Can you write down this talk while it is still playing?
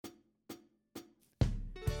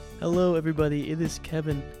Hello everybody, it is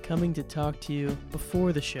Kevin coming to talk to you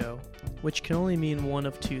before the show, which can only mean one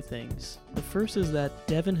of two things. The first is that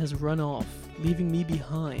Devin has run off, leaving me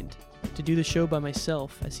behind to do the show by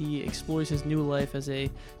myself as he explores his new life as a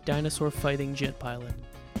dinosaur fighting jet pilot.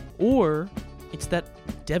 Or it's that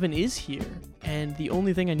Devin is here, and the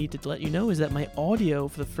only thing I need to let you know is that my audio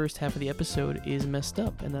for the first half of the episode is messed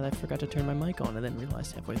up, and that I forgot to turn my mic on and then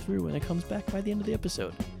realized halfway through when it comes back by the end of the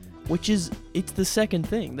episode. It's the second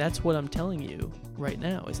thing. That's what I'm telling you right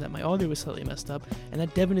now, is that my audio is slightly messed up and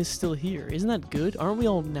that Devin is still here. Isn't that good? Aren't we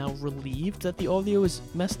all now relieved that the audio is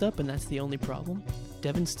messed up and that's the only problem?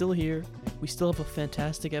 Devin's still here. We still have a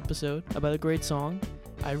fantastic episode about a great song.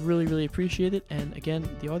 I really, really appreciate it. And again,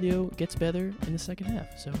 the audio gets better in the second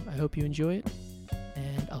half. So I hope you enjoy it,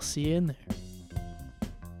 and I'll see you in there.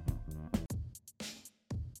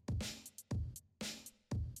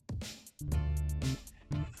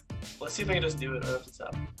 Let's see if I can just do it right off the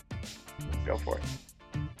top. Go for it.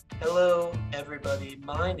 Hello, everybody.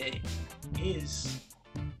 My name is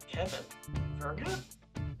Kevin Verga.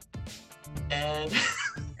 And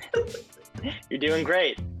You're doing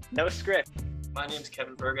great. No script. my name's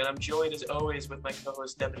Kevin Verga, and I'm joined as always with my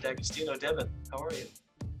co-host Devin D'Agostino. Devin, how are you?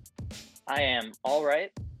 I am all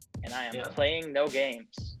right, and I am Yeah. playing no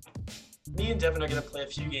games. Me and Devin are going to play a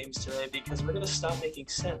few games today because we're going to stop making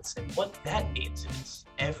sense. And what that means is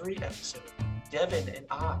every episode, Devin and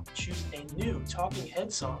I choose a new Talking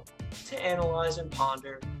Head song to analyze and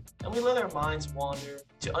ponder, and we let our minds wander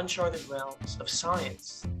to uncharted realms of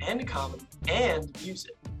science and comedy and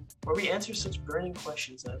music, where we answer such burning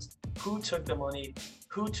questions as who took the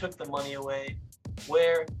money away,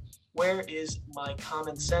 where is my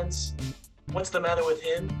common sense, what's the matter with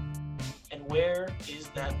him, and where is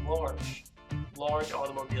that large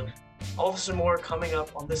automobile? All this and more coming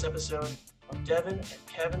up on this episode of Devin and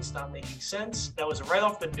Kevin Stop Making Sense. That was right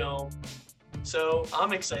off the dome. So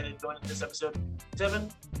I'm excited going into this episode. Devin,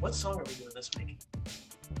 what song are we doing this week?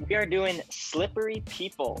 We are doing Slippery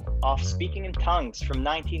People off Speaking in Tongues from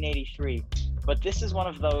 1983. But this is one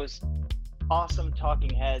of those awesome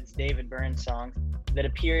Talking Heads David Byrne songs that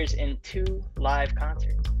appears in two live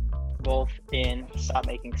concerts, both in Stop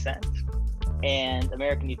Making Sense and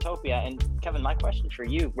American Utopia. And Kevin, my question for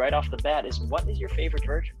you right off the bat is, what is your favorite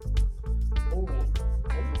version? Ooh.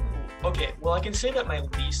 Okay, well, I can say that my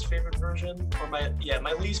least favorite version,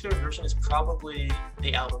 my least favorite version is probably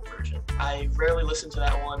the album version. I rarely listen to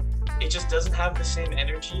that one. It just doesn't have the same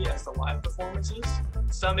energy as the live performances.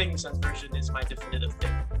 Stop Making Sense version is my definitive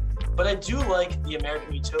thing. But I do like the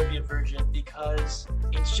American Utopia version because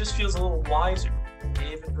it just feels a little wiser.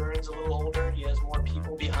 David Byrne's a little older, he has more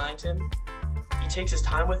people behind him. He takes his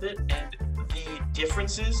time with it, and the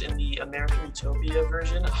differences in the American Utopia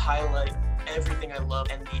version highlight everything I love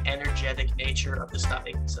and the energetic nature of the Stop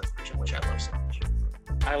Making Sense version, which I love so much.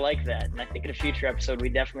 I like that. And I think in a future episode, we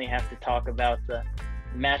definitely have to talk about the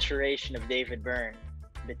maturation of David Byrne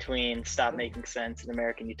between Stop Making Sense and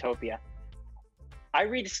American Utopia. I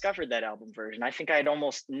rediscovered that album version. I think I had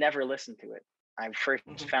almost never listened to it. I first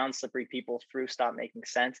found Slippery People through Stop Making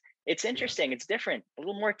Sense. It's interesting. It's different. A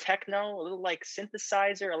little more techno, a little like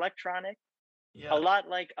synthesizer, electronic, a lot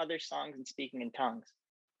like other songs in Speaking in Tongues.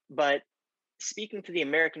 But speaking to the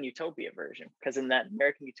American Utopia version, because in that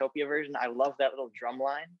American Utopia version, I love that little drum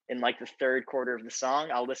line in like the third quarter of the song.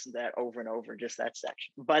 I'll listen to that over and over, just that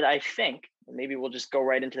section. But I think, maybe we'll just go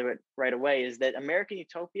right into it right away, is that American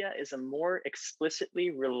Utopia is a more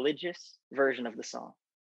explicitly religious version of the song.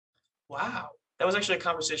 Wow. That was actually a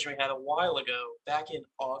conversation we had a while ago, back in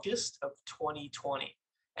August of 2020.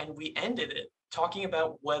 And we ended it talking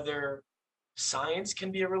about whether science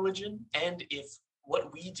can be a religion, and if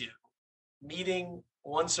what we do, meeting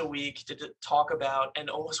once a week to talk about and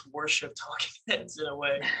almost worship Talking Heads in a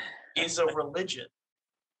way, is a religion.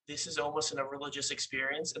 This is almost a religious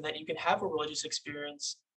experience, and that you can have a religious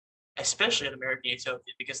experience, especially in American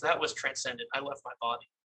Utopia, because that was transcendent. I left my body.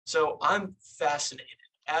 So I'm fascinated,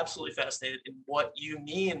 absolutely fascinated in what you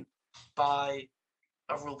mean by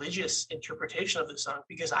a religious interpretation of the song,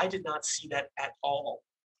 because I did not see that at all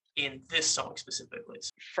in this song specifically.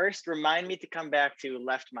 First, remind me to come back to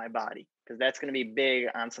Left My Body, because that's going to be big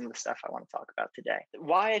on some of the stuff I want to talk about today.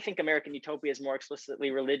 Why I think American Utopia is more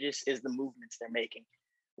explicitly religious is the movements they're making.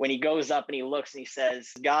 When he goes up and he looks and he says,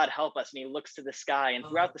 God help us, and he looks to the sky, and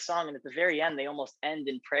throughout the song and at the very end, they almost end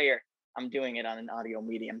in prayer. I'm doing it on an audio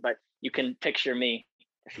medium, but you can picture me,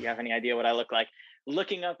 if you have any idea what I look like,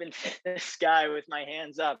 looking up into the sky with my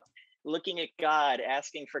hands up, looking at God,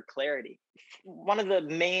 asking for clarity. One of the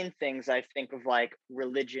main things I think of like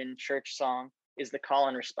religion, church song, is the call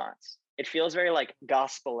and response. It feels very like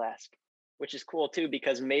gospel-esque. which is cool too,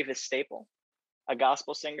 because Mavis Staple, a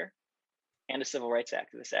gospel singer and a civil rights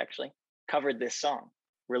activist, actually covered this song,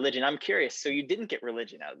 Religion. I'm curious. So you didn't get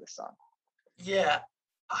religion out of this song? Yeah,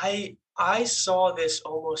 I saw this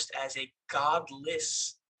almost as a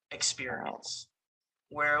godless experience,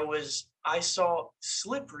 where it was I saw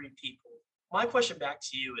slippery people. My question back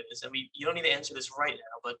to you is, I mean, you don't need to answer this right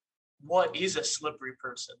now, but what is a slippery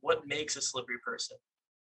person? What makes a slippery person?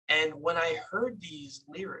 And when I heard these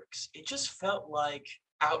lyrics, it just felt like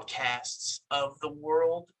outcasts of the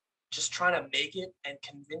world just trying to make it and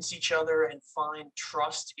convince each other and find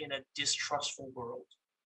trust in a distrustful world.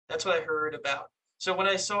 That's what I heard about. So when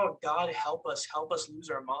I saw God help us lose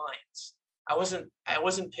our minds, I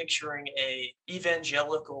wasn't picturing a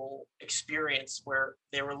evangelical experience where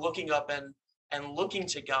they were looking up and looking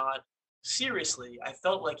to God seriously. I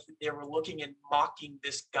felt like they were looking and mocking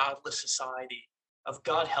this godless society of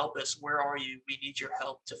God help us, where are you? We need your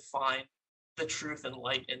help to find the truth and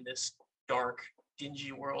light in this dark,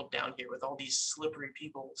 dingy world down here with all these slippery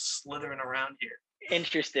people slithering around here.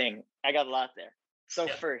 Interesting. I got a lot there. So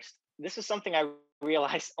Yeah. first, this is something I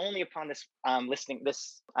realized only upon this listening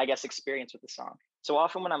this, I guess, experience with the song. So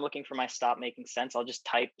often when I'm looking for my stop making sense, I'll just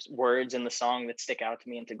type words in the song that stick out to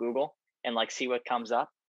me into Google and like see what comes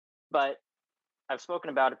up. But I've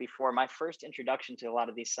spoken about it before. My first introduction to a lot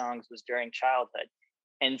of these songs was during childhood.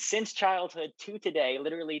 And since childhood to today,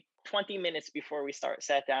 literally 20 minutes before we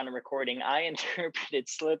sat down and recording, I interpreted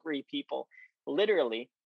slippery people literally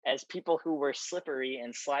as people who were slippery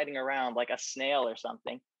and sliding around like a snail or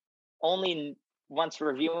something. Only once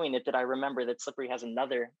reviewing it did I remember that slippery has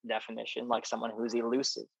another definition, like someone who's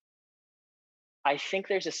elusive. I think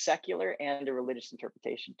there's a secular and a religious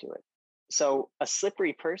interpretation to it. So a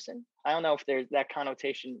slippery person, I don't know if there's that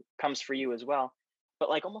connotation comes for you as well, but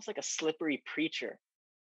like almost like a slippery preacher,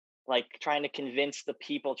 like trying to convince the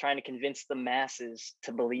people, trying to convince the masses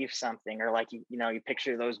to believe something, or like you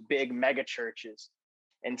picture those big mega churches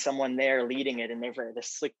and someone there leading it and they've got the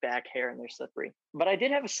slick back hair and they're slippery. But I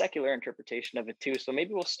did have a secular interpretation of it too, so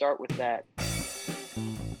maybe we'll start with that.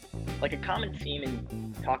 Like a common theme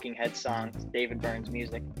in Talking Heads songs, David Byrne's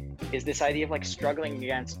music, is this idea of like struggling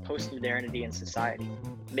against post-modernity in society,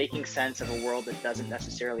 making sense of a world that doesn't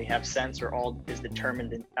necessarily have sense or all is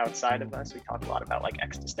determined outside of us. We talk a lot about like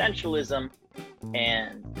existentialism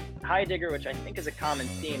and Heidegger, which I think is a common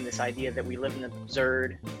theme, this idea that we live in an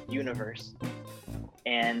absurd universe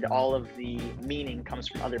and all of the meaning comes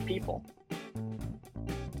from other people.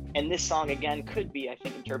 And this song, again, could be, I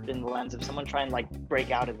think, interpreted in the lens of someone trying to like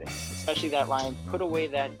break out of this, especially that line, put away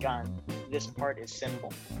that gun. This part is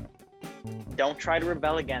simple. Don't try to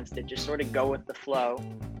rebel against it. Just sort of go with the flow.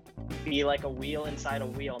 Be like a wheel inside a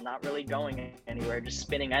wheel, not really going anywhere, just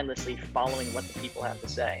spinning endlessly, following what the people have to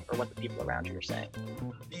say or what the people around you are saying.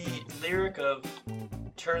 The lyric of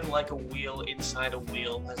turn like a wheel inside a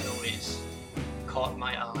wheel has always caught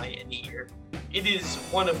my eye and ear. It is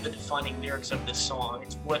one of the defining lyrics of this song.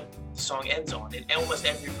 It's what the song ends on. In almost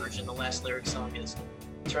every version, the last lyric song is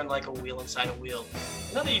turn like a wheel inside a wheel.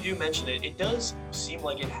 Now that you do mention it, it does seem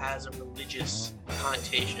like it has a religious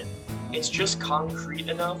connotation. It's just concrete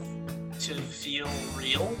enough to feel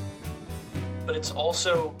real, but it's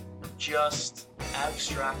also just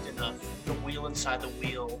abstract enough. The wheel inside the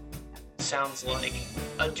wheel sounds like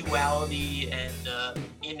a duality and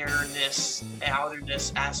innerness,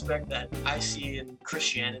 outerness aspect that I see in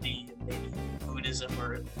Christianity and maybe Buddhism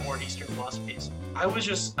or more Eastern philosophies.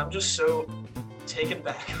 I'm just so taken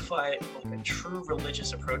back by like a true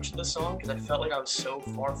religious approach to the song, because I felt like I was so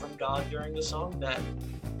far from God during the song that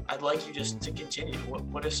I'd like you just to continue.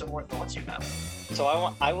 What are some more thoughts you have?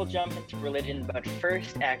 So I will jump into religion, but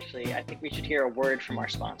first, actually, I think we should hear a word from our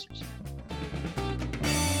sponsors.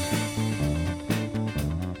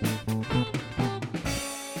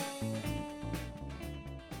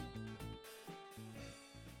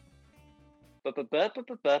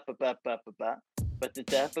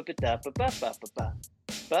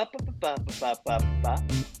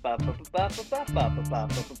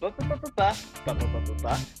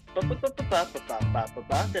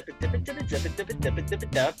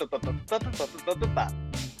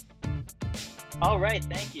 All right,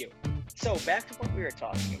 thank you. So back to what we were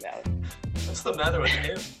talking about. What's the matter with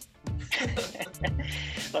him?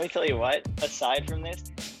 Let me tell you what, aside from this,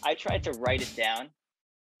 I tried to write it down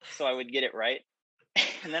so I would get it right.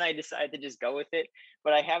 And then I decided to just go with it.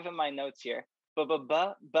 But I have in my notes here, it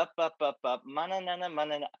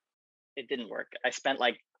didn't work. I spent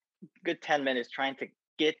like a good 10 minutes trying to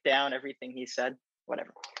get down everything he said,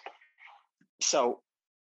 whatever. So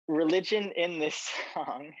religion in this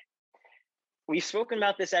song, We've spoken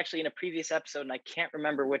about this actually in a previous episode, and I can't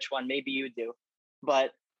remember which one. Maybe you do,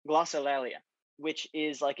 but glossolalia, which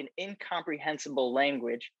is like an incomprehensible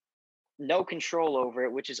language, no control over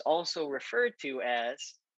it, which is also referred to as,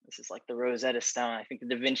 this is like the Rosetta Stone, I think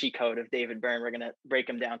the Da Vinci Code of David Byrne. We're going to break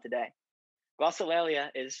them down today. Glossolalia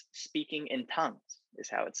is speaking in tongues, is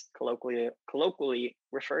how it's colloquially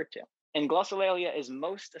referred to. And glossolalia is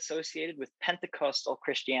most associated with Pentecostal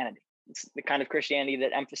Christianity. It's the kind of Christianity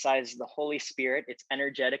that emphasizes the Holy Spirit. It's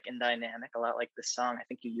energetic and dynamic, a lot like the song. I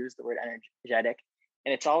think you used the word energetic.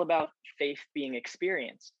 And it's all about faith being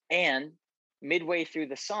experienced. And midway through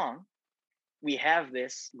the song, we have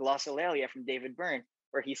this glossolalia from David Byrne,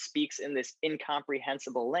 where he speaks in this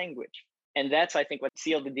incomprehensible language. And that's, I think, what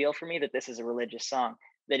sealed the deal for me, that this is a religious song.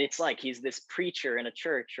 That it's like he's this preacher in a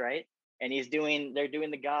church, right? And they're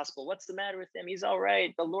doing the gospel. What's the matter with him? He's all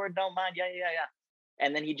right. The Lord don't mind. Yeah.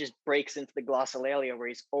 And then he just breaks into the glossolalia where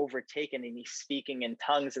he's overtaken and he's speaking in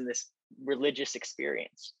tongues in this religious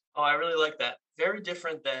experience. Oh, I really like that. Very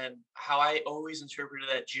different than how I always interpreted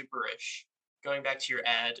that gibberish. Going back to your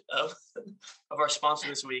ad of our sponsor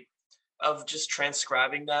this week, of just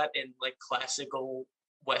transcribing that in like classical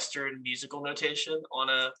Western musical notation on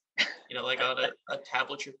a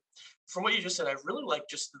tablature. From what you just said, I really like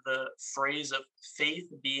just the phrase of faith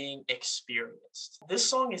being experienced. This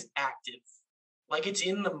song is active, like it's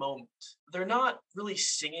in the moment. They're not really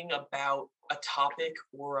singing about a topic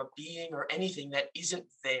or a being or anything that isn't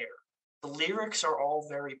there. The lyrics are all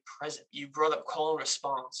very present. You brought up call and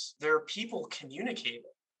response. There are people communicating,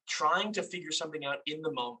 trying to figure something out in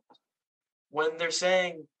the moment. When they're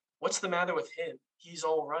saying, what's the matter with him? He's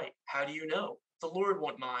all right. How do you know? The Lord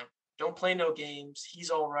won't mind. Don't play no games. He's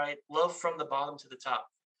all right. Love from the bottom to the top.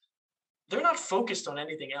 They're not focused on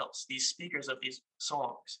anything else, these speakers of these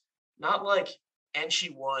songs. Not like And She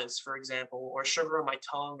Was, for example, or Sugar on My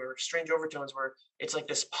Tongue, or Strange Overtones, where it's like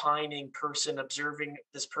this pining person observing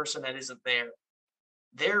this person that isn't there.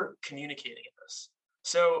 They're communicating in this.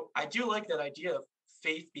 So I do like that idea of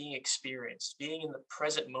faith being experienced, being in the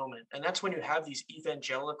present moment. And that's when you have these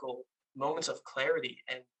evangelical moments of clarity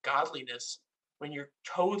and godliness, when you're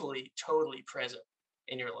totally, totally present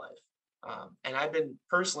in your life. And I've been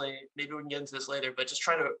personally, maybe we can get into this later, but just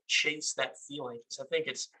trying to chase that feeling, because I think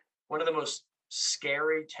it's one of the most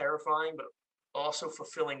scary, terrifying, but also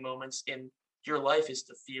fulfilling moments in your life, is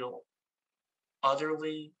to feel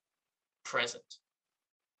utterly present.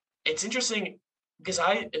 It's interesting because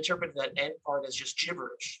I interpreted that end part as just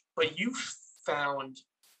gibberish, but you found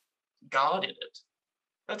God in it.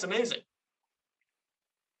 That's amazing.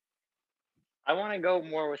 I want to go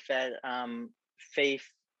more with that faith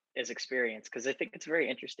as experience, because I think it's a very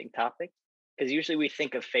interesting topic. Because usually we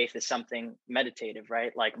think of faith as something meditative,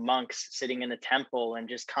 right? Like monks sitting in a temple and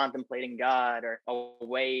just contemplating God, or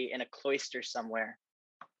away in a cloister somewhere.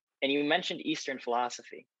 And you mentioned Eastern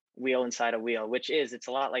philosophy, wheel inside a wheel, it's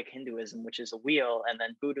a lot like Hinduism, which is a wheel, and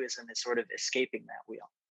then Buddhism is sort of escaping that wheel.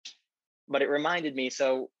 But it reminded me,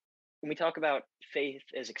 so when we talk about faith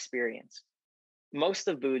as experience, most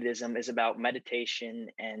of Buddhism is about meditation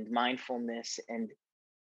and mindfulness and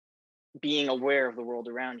being aware of the world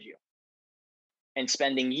around you, and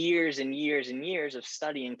spending years and years and years of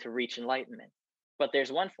studying to reach enlightenment. But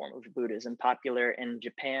there's one form of Buddhism popular in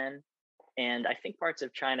Japan and I think parts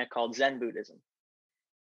of China called Zen Buddhism.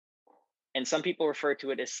 And some people refer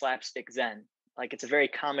to it as slapstick Zen. Like, it's a very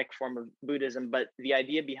comic form of Buddhism, but the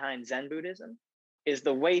idea behind Zen Buddhism is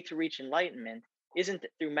the way to reach enlightenment isn't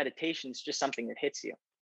through meditation, it's just something that hits you.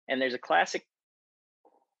 And there's a classic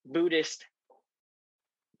Buddhist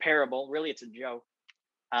parable, really it's a joke,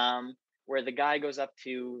 where the guy goes up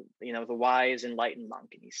to, the wise enlightened monk,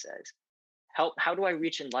 and he says, how do I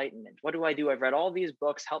reach enlightenment? What do I do? I've read all these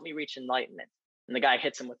books, help me reach enlightenment. And the guy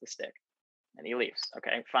hits him with the stick and he leaves.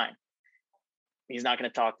 Okay, fine. He's not going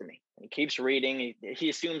to talk to me. And he keeps reading. He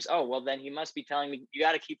assumes, oh, well, then he must be telling me, you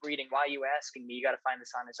got to keep reading. Why are you asking me? You got to find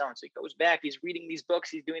this on his own. So he goes back. He's reading these books.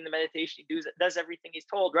 He's doing the meditation. He does everything he's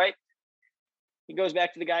told, right? He goes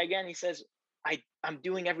back to the guy again. He says, I'm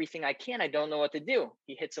doing everything I can. I don't know what to do.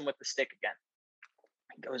 He hits him with the stick again.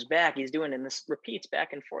 He goes back. He's doing it, and this repeats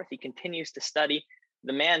back and forth. He continues to study.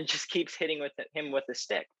 The man just keeps hitting him with the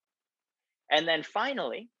stick. And then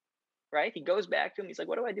finally, right, he goes back to him. He's like,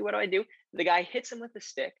 what do I do? What do I do? The guy hits him with the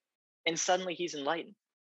stick, and suddenly he's enlightened.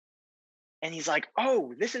 And he's like,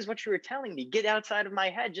 oh, this is what you were telling me. Get outside of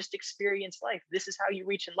my head. Just experience life. This is how you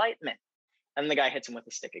reach enlightenment. And the guy hits him with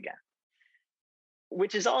the stick again.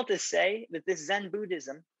 Which is all to say that this Zen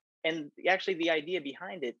Buddhism, and actually the idea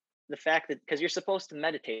behind it, the fact that, because you're supposed to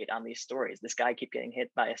meditate on these stories, this guy keep getting hit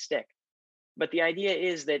by a stick. But the idea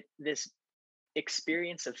is that this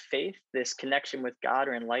experience of faith, this connection with God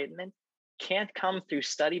or enlightenment, can't come through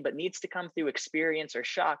study, but needs to come through experience or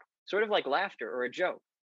shock, sort of like laughter or a joke.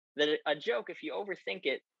 That a joke, if you overthink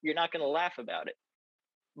it, you're not going to laugh about it,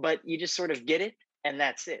 but you just sort of get it, and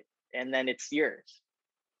that's it. And then it's yours.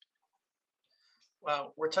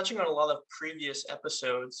 Wow, we're touching on a lot of previous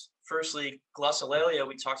episodes. Firstly, Glossolalia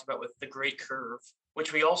we talked about with The Great Curve,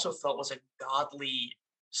 which we also felt was a godly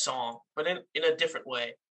song, but in a different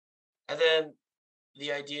way. And then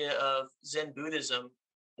the idea of Zen Buddhism,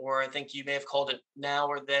 or I think you may have called it Now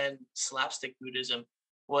or Then Slapstick Buddhism,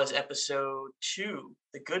 was episode 2,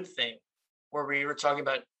 The Good Thing, where we were talking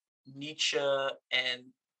about Nietzsche and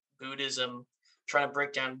Buddhism, trying to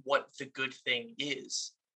break down what the good thing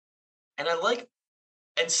is. And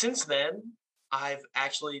since then, I've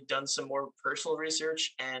actually done some more personal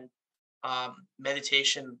research and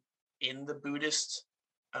meditation in the Buddhist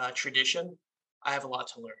tradition. I have a lot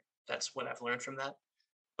to learn. That's what I've learned from that.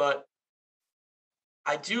 But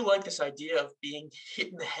I do like this idea of being hit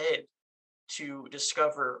in the head to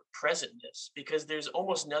discover presentness, because there's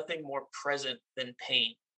almost nothing more present than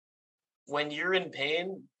pain. When you're in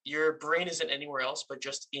pain, your brain isn't anywhere else but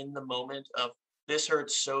just in the moment of, this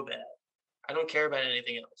hurts so bad. I don't care about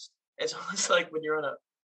anything else. It's almost like when you're on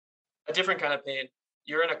a different kind of pain,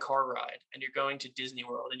 you're in a car ride and you're going to Disney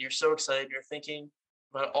World and you're so excited. You're thinking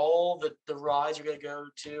about all the rides you're going to go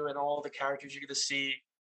to and all the characters you're going to see.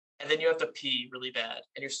 And then you have to pee really bad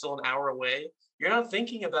and you're still an hour away. You're not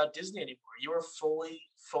thinking about Disney anymore. You are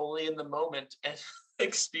fully in the moment and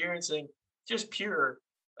experiencing just pure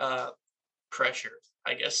pressure,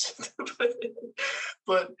 I guess.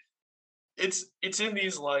 But it's in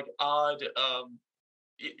these like odd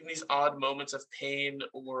in these odd moments of pain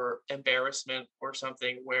or embarrassment or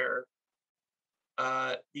something where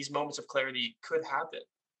these moments of clarity could happen,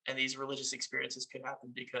 and these religious experiences could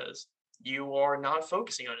happen because you are not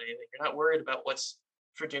focusing on anything. You're not worried about what's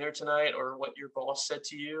for dinner tonight or what your boss said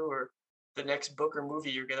to you or the next book or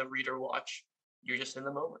movie you're going to read or watch. You're just in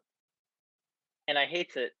the moment. And I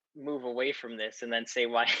hate to move away from this and then say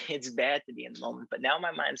why it's bad to be in the moment, but now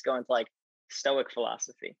my mind's going to like Stoic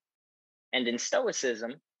philosophy. And in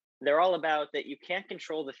Stoicism, they're all about that you can't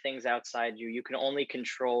control the things outside you. You can only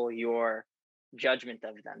control your judgment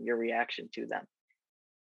of them, your reaction to them.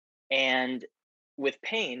 And with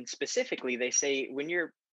pain specifically, they say when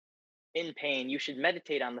you're in pain, you should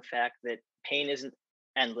meditate on the fact that pain isn't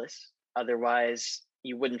endless. Otherwise,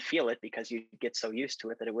 you wouldn't feel it because you get so used to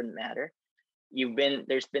it that it wouldn't matter.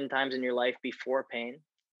 There's been times in your life before pain.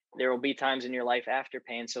 There will be times in your life after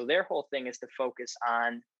pain. So their whole thing is to focus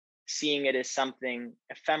on seeing it as something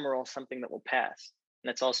ephemeral, something that will pass. And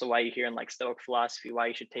that's also why you hear in like Stoic philosophy, why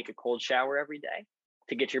you should take a cold shower every day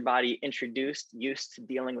to get your body used to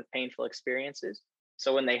dealing with painful experiences.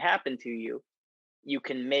 So when they happen to you, you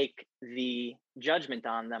can make the judgment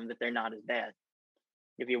on them that they're not as bad.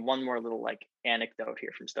 I'll give you one more little like anecdote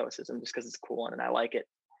here from Stoicism, just because it's cool and I like it.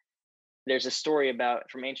 There's a story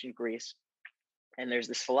from ancient Greece, and there's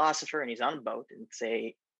this philosopher and he's on a boat and it's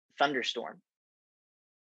a thunderstorm.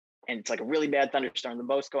 And it's like a really bad thunderstorm. The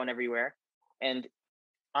boat's going everywhere. And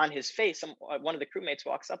on his face, one of the crewmates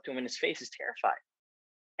walks up to him and his face is terrified.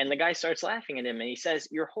 And the guy starts laughing at him and he says,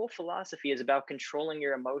 your whole philosophy is about controlling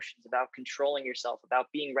your emotions, about controlling yourself, about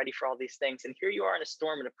being ready for all these things. And here you are in a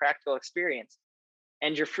storm in a practical experience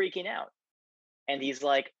and you're freaking out. And he's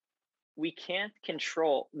like, we can't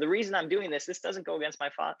control. The reason I'm doing this doesn't go against my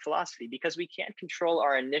philosophy, because we can't control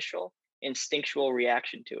our initial instinctual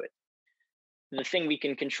reaction to it. The thing we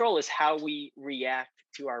can control is how we react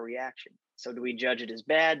to our reaction. So do we judge it as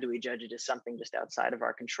bad? Do we judge it as something just outside of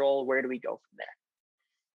our control? Where do we go from there?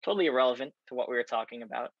 Totally irrelevant to what we were talking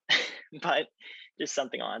about, but just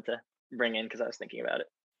something I wanted to bring in because I was thinking about it.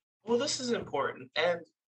 Well, this is important, and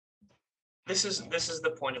this is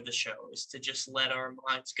the point of the show, is to just let our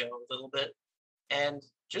minds go a little bit, and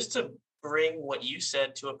just to bring what you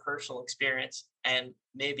said to a personal experience, and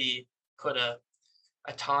maybe put a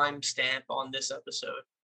time stamp on this episode.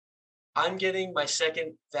 I'm getting my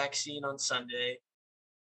second vaccine on Sunday.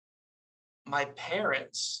 My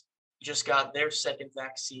parents just got their second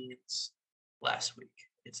vaccines last week.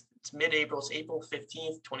 It's mid-April. It's April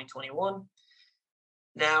 15th, 2021.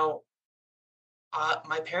 Now,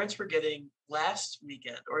 my parents were getting last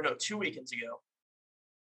weekend, or no, 2 weekends ago.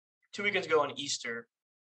 2 weekends ago on Easter,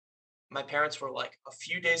 my parents were like a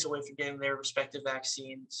few days away from getting their respective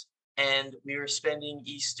vaccines, and we were spending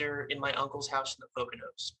Easter in my uncle's house in the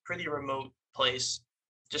Poconos. Pretty remote place,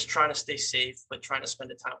 just trying to stay safe, but trying to spend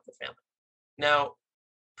the time with the family. Now,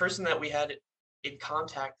 person that we had in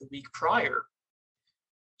contact the week prior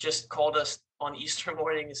just called us on Easter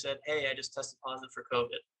morning and said, "Hey, I just tested positive for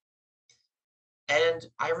COVID." And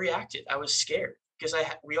I reacted. I was scared because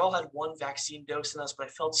we all had one vaccine dose in us, but I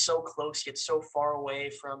felt so close yet so far away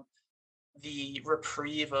from the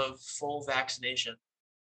reprieve of full vaccination.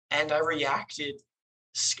 And I reacted.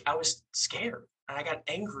 I was scared. And I got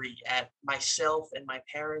angry at myself and my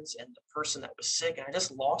parents and the person that was sick. And I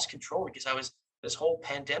just lost control because this whole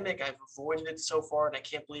pandemic, I've avoided it so far, and I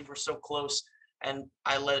can't believe we're so close. And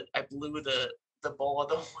I blew the ball at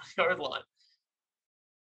the 1 yard line.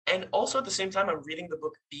 And also at the same time, I'm reading the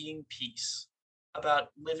book Being Peace, about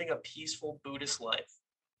living a peaceful Buddhist life.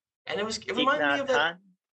 And it reminded me of that.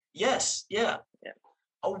 Yes, yeah.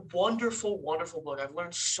 A wonderful, wonderful book. I've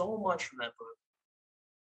learned so much from that book.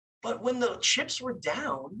 But when the chips were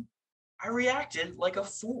down, I reacted like a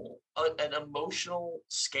fool, an emotional,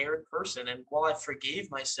 scared person. And while I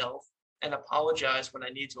forgave myself and apologized when I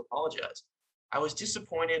needed to apologize, I was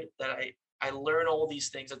disappointed that I learn all these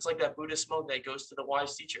things. It's like that Buddhist monk that goes to the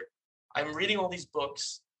wise teacher. I'm reading all these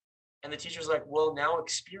books, and the teacher's like, well, now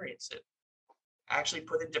experience it. Actually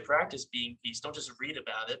put into practice Being Peace. Don't just read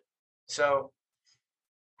about it. So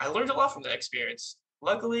I learned a lot from that experience.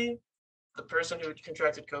 Luckily, the person who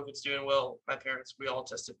contracted COVID is doing well. My parents, we all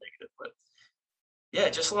tested negative. But yeah,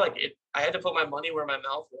 just like it, I had to put my money where my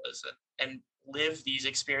mouth was and live these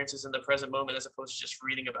experiences in the present moment as opposed to just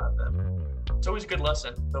reading about them. It's always a good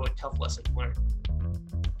lesson, though a tough lesson to learn.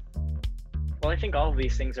 Well, I think all of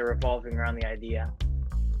these things are revolving around the idea,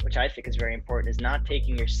 which I think is very important, is not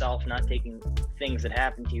taking things that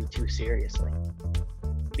happen to you too seriously.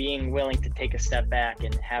 Being willing to take a step back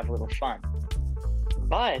and have a little fun.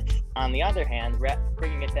 But on the other hand,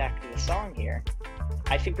 bringing it back to the song here,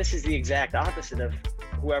 I think this is the exact opposite of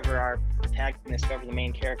whoever our protagonist, whoever the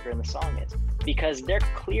main character in the song is, because they're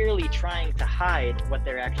clearly trying to hide what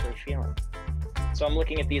they're actually feeling. So I'm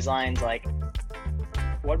looking at these lines like,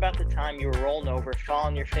 what about the time you were rolling over, fall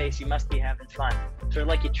on your face, you must be having fun. Sort of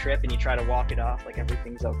like you trip and you try to walk it off like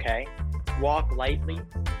everything's okay. Walk lightly,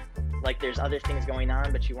 like there's other things going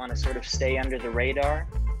on, but you want to sort of stay under the radar.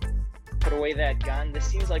 Put away that gun. This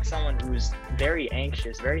seems like someone who's very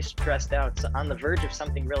anxious, very stressed out, on the verge of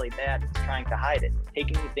something really bad, who's trying to hide it,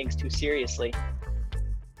 taking things too seriously.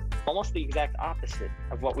 Almost the exact opposite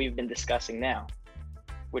of what we've been discussing now,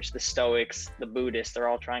 which the Stoics, the Buddhists, are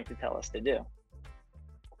all trying to tell us to do.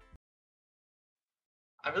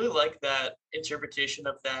 I really like that interpretation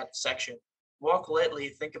of that section. Walk lightly,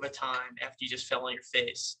 think of a time after you just fell on your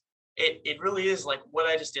face. It really is like what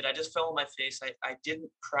I just did. I just fell on my face. I didn't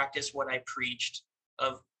practice what I preached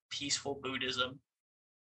of peaceful Buddhism.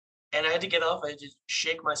 And I had to get off. I had to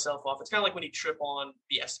shake myself off. It's kind of like when you trip on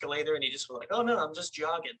the escalator and you just feel like, oh no, I'm just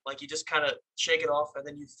jogging. Like you just kind of shake it off, and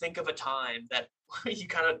then you think of a time that you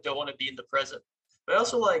kind of don't want to be in the present. But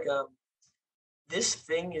also like, this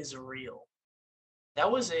thing is real. That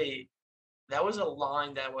was a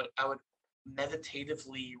line that I would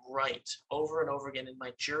meditatively write over and over again in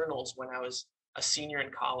my journals when I was a senior in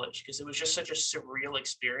college, because it was just such a surreal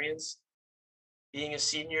experience being a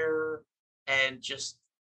senior, and just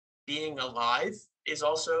being alive is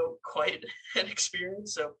also quite an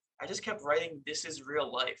experience. So I just kept writing, this is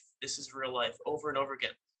real life, over and over again,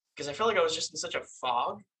 because I felt like I was just in such a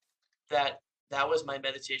fog that was my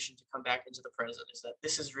meditation to come back into the present, is that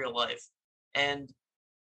this is real life. And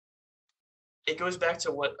it goes back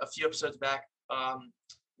to what a few episodes back,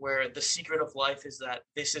 where the secret of life is that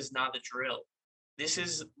this is not a drill. This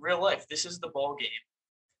is real life. This is the ball game.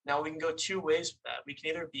 Now we can go two ways with that. We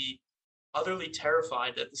can either be utterly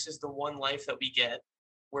terrified that this is the one life that we get.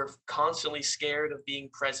 We're constantly scared of being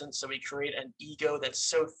present, so we create an ego that's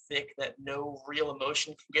so thick that no real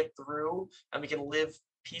emotion can get through, and we can live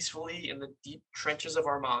peacefully in the deep trenches of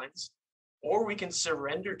our minds. Or we can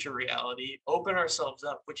surrender to reality, open ourselves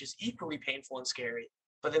up, which is equally painful and scary,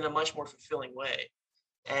 but in a much more fulfilling way.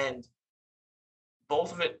 And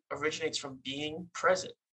both of it originates from being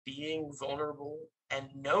present, being vulnerable, and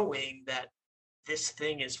knowing that this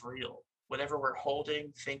thing is real. Whatever we're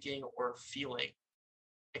holding, thinking, or feeling,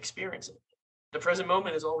 experiencing. The present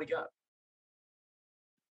moment is all we got.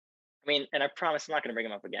 I mean, and I promise I'm not going to bring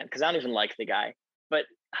him up again, because I don't even like the guy. But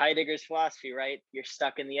Heidegger's philosophy, right? You're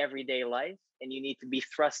stuck in the everyday life and you need to be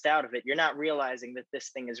thrust out of it. You're not realizing that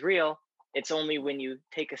this thing is real. It's only when you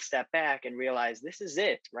take a step back and realize this is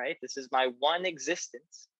it, right? This is my one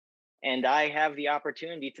existence, and I have the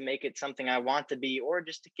opportunity to make it something I want to be, or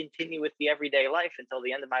just to continue with the everyday life until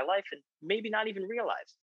the end of my life and maybe not even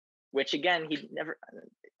realize, which again, he never,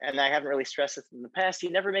 and I haven't really stressed this in the past, he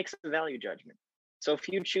never makes a value judgment. So if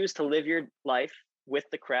you choose to live your life with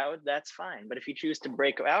the crowd, that's fine. But if you choose to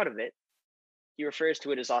break out of it, he refers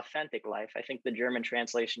to it as authentic life. I think the German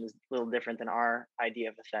translation is a little different than our idea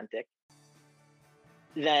of authentic.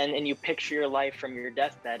 And you picture your life from your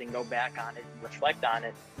deathbed and go back on it and reflect on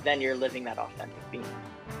it, then you're living that authentic being.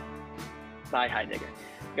 By Heidegger.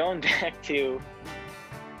 Going back to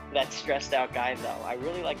that stressed out guy though, I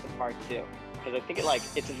really like the part too, because I think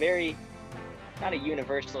it's a very, not a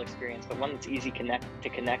universal experience, but one that's easy to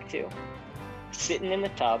connect to. Sitting in the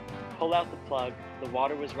tub, pull out the plug, the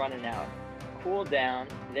water was running out, cool down,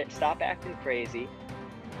 stop acting crazy,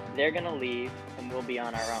 they're gonna leave and we'll be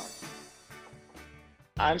on our own.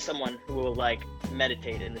 I'm someone who will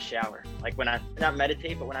meditate in the shower. Like when not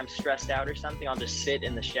meditate, but when I'm stressed out or something, I'll just sit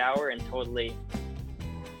in the shower and totally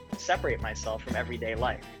separate myself from everyday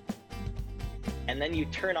life. And then you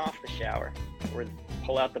turn off the shower or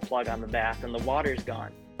pull out the plug on the bath and the water's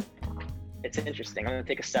gone. It's interesting. I'm gonna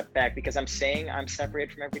take a step back because I'm saying I'm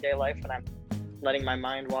separated from everyday life when I'm letting my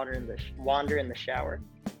mind wander in the shower.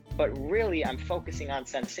 But really I'm focusing on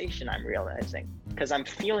sensation, I'm realizing, because I'm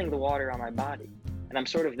feeling the water on my body. And I'm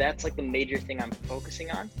that's the major thing I'm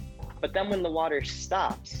focusing on. But then when the water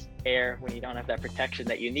stops, when you don't have that protection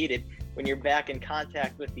that you needed, when you're back in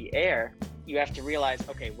contact with the air, you have to realize,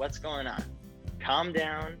 okay, what's going on? Calm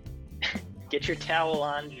down, get your towel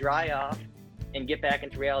on, dry off, and get back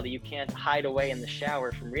into reality. You can't hide away in the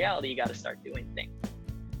shower from reality. You got to start doing things.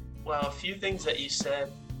 Well, a few things that you said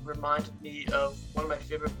reminded me of one of my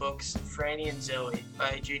favorite books, Franny and Zooey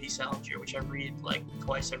by J.D. Salinger, which I read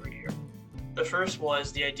twice every year. The first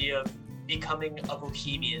was the idea of becoming a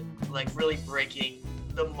bohemian, really breaking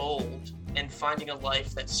the mold and finding a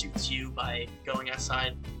life that suits you by going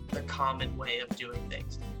outside the common way of doing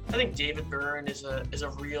things. I think David Byrne is a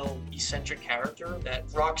real eccentric character, that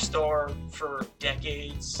rock star for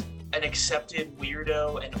decades, an accepted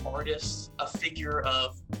weirdo and artist, a figure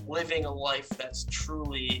of living a life that's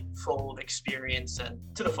truly full of experience and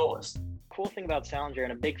to the fullest. Cool thing about Salinger,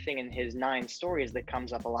 and a big thing in his 9 stories that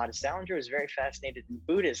comes up a lot, is Salinger is very fascinated in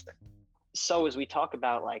Buddhism. So as we talk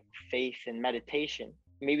about faith and meditation,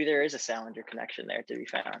 maybe there is a Salinger connection there to be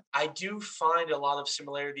found. I do find a lot of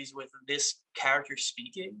similarities with this character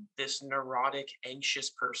speaking, this neurotic,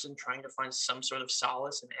 anxious person trying to find some sort of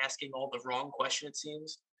solace and asking all the wrong question, it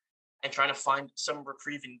seems, and trying to find some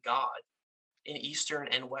reprieve in God in Eastern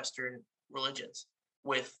and Western religions.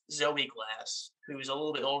 With Zoe Glass, who's a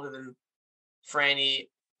little bit older than Franny.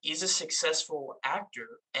 He's a successful actor,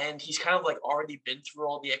 and he's kind of already been through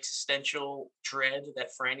all the existential dread that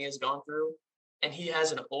Franny has gone through. And he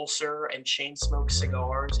has an ulcer and chain smokes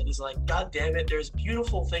cigars, and he's like, God damn it, there's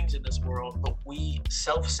beautiful things in this world, but we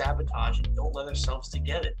self-sabotage and don't let ourselves to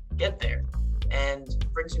get there. And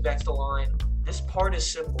brings me back to the line, this part is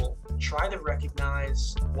simple. Try to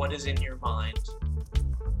recognize what is in your mind.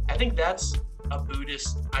 I think that's a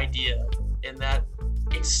Buddhist idea, in that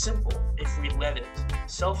it's simple if we let it.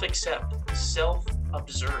 Self-accept,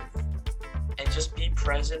 self-observe, and just be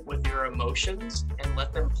present with your emotions and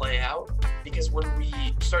let them play out. Because when we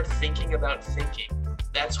start thinking about thinking,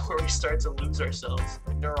 that's where we start to lose ourselves.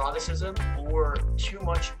 Neuroticism or too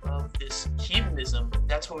much of this hedonism,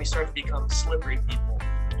 that's when we start to become slippery people.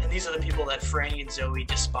 And these are the people that Franny and Zooey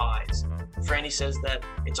despise. Franny says that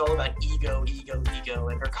it's all about ego, ego, ego,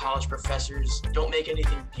 and her college professors don't make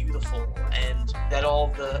anything beautiful, and that all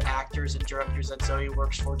the actors and directors that Zooey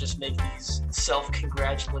works for just make these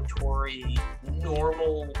self-congratulatory,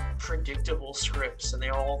 normal, predictable scripts, and they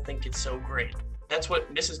all think it's so great. That's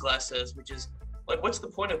what Mrs. Glass says, which is, what's the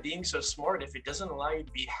point of being so smart if it doesn't allow you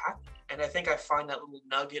to be happy? And I think I find that little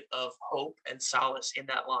nugget of hope and solace in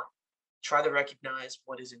that line. Try to recognize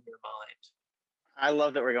what is in your mind. I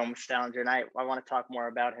love that we're going with Salinger, and I want to talk more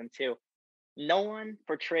about him too. No one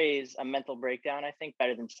portrays a mental breakdown, I think,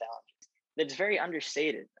 better than Salinger. That's very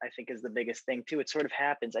understated, I think, is the biggest thing too. It sort of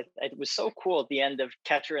happens. It was so cool at the end of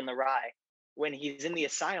Catcher in the Rye when he's in the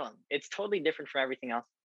asylum. It's totally different from everything else.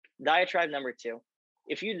 Diatribe number 2.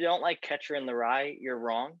 If you don't like Catcher in the Rye, you're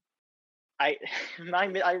wrong.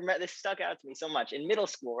 This stuck out to me so much in middle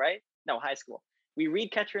school, right? No, high school. We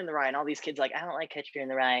read Catcher in the Rye, and all these kids I don't like Catcher in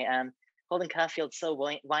the Rye. Holden Caulfield's so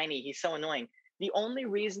whiny. He's so annoying. The only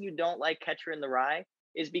reason you don't like Catcher in the Rye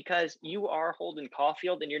is because you are Holden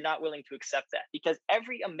Caulfield and you're not willing to accept that. Because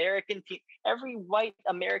every white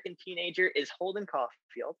American teenager is Holden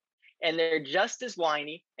Caulfield, and they're just as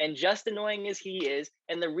whiny and just annoying as he is.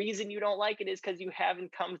 And the reason you don't like it is because you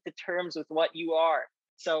haven't come to terms with what you are.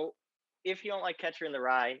 So if you don't like Catcher in the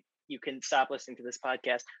Rye, you can stop listening to this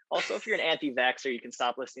podcast. Also, if you're an anti-vaxxer, you can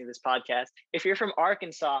stop listening to this podcast. If you're from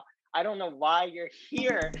Arkansas, I don't know why you're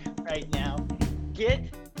here right now.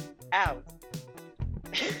 Get out.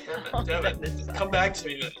 Damn it. Come back to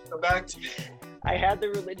me, man. Come back to me. I had the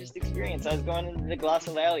religious experience. I was going into the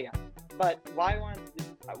glossolalia. But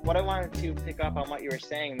what I wanted to pick up on what you were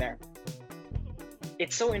saying there,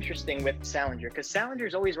 it's so interesting with Salinger, because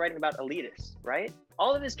Salinger's always writing about elitists, right?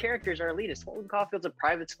 All of his characters are elitists. Holden Caulfield's a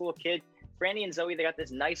private school kid. Franny and Zoe, they got this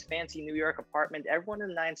nice, fancy New York apartment. Everyone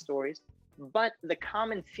in 9 stories. But the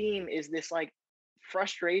common theme is this like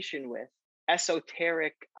frustration with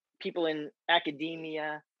esoteric people in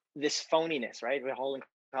academia, this phoniness, right? What Holden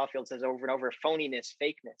Caulfield says over and over, phoniness,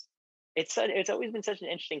 fakeness. It's always been such an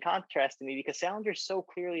interesting contrast to me, because Salinger's so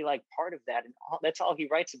clearly like part of that, and that's all he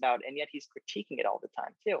writes about, and yet he's critiquing it all the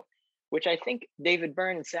time too, which I think David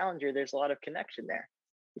Byrne and Salinger, there's a lot of connection there.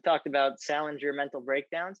 We talked about Salinger mental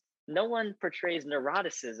breakdowns. No one portrays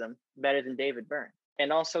neuroticism better than David Byrne.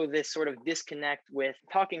 And also this sort of disconnect with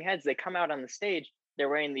Talking Heads. They come out on the stage, they're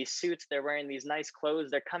wearing these suits, they're wearing these nice clothes,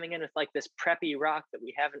 they're coming in with like this preppy rock that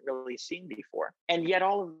we haven't really seen before. And yet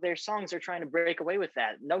all of their songs are trying to break away with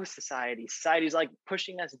that. No society. Society's like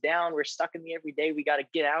pushing us down. We're stuck in the everyday. We got to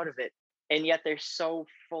get out of it. And yet they're so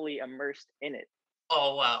fully immersed in it.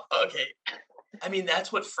 Oh, wow. Okay. I mean,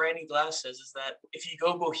 that's what Franny Glass says, is that if you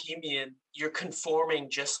go bohemian, you're conforming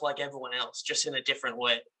just like everyone else, just in a different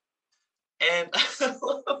way. And I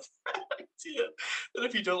love that idea that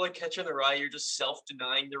if you don't like Catcher in the Rye, you're just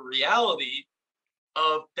self-denying the reality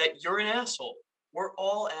of that you're an asshole. We're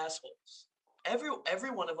all assholes. Every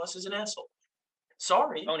one of us is an asshole.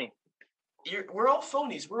 Sorry. Phony. We're all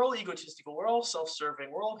phonies. We're all egotistical. We're all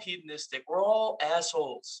self-serving. We're all hedonistic. We're all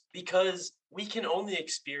assholes because we can only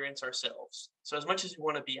experience ourselves. So as much as we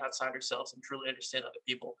want to be outside ourselves and truly understand other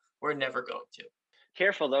people, we're never going to.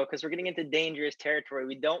 Careful though, because we're getting into dangerous territory.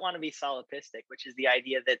 We don't want to be solipsistic, which is the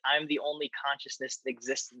idea that I'm the only consciousness that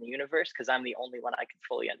exists in the universe because I'm the only one I can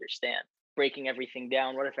fully understand. Breaking everything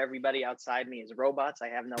down. What if everybody outside me is robots? I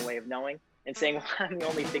have no way of knowing. And saying, well, I'm the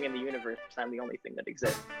only thing in the universe. I'm the only thing that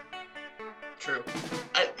exists. True.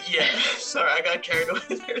 Sorry, I got carried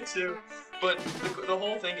away there too. But the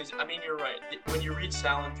whole thing is, I mean, you're right. When you read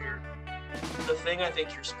Salinger, the thing I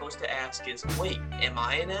think you're supposed to ask is, wait, am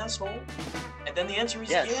I an asshole? And then the answer is,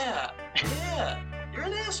 yes. Yeah, you're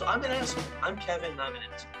an asshole. I'm an asshole. I'm Kevin and I'm an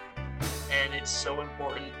asshole. And it's so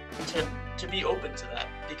important to be open to that,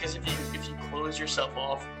 because if you close yourself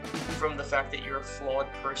off from the fact that you're a flawed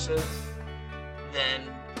person, then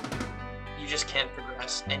you just can't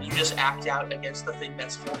progress, and you just act out against the thing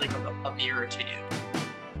that's holding a mirror to you.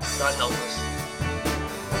 God help us.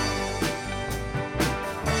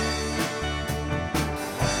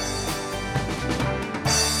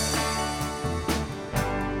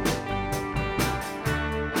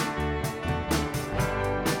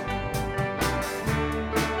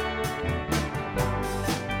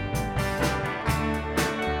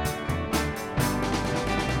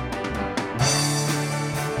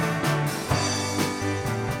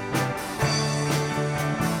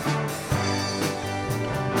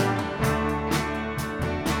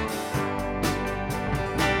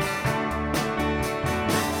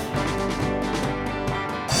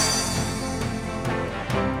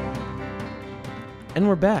 And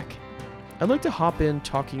we're back. I'd like to hop in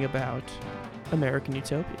talking about American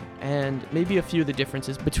Utopia and maybe a few of the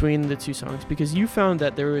differences between the two songs, because you found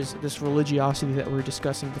that there was this religiosity that we were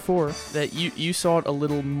discussing before, that you saw it a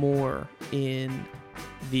little more in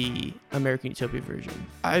the American Utopia version.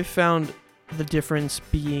 I found the difference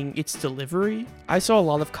being its delivery. I saw a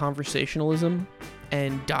lot of conversationalism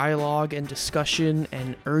and dialogue and discussion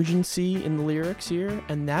and urgency in the lyrics here,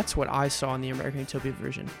 and that's what I saw in the American Utopia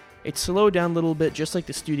version. It slowed down a little bit, just like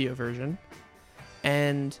the studio version,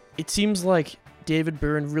 and it seems like David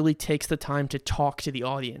Byrne really takes the time to talk to the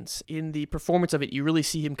audience. In the performance of it, you really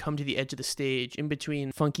see him come to the edge of the stage in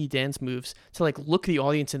between funky dance moves to like look the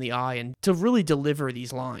audience in the eye and to really deliver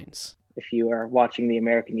these lines. If you are watching the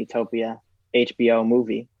American Utopia HBO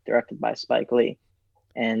movie directed by Spike Lee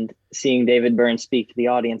and seeing David Byrne speak to the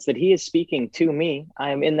audience, that he is speaking to me.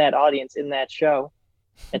 I am in that audience in that show.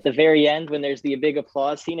 At the very end, when there's the big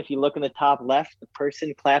applause scene, if you look in the top left, the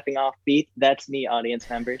person clapping off beat, that's me, audience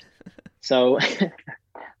members. So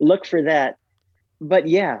look for that. But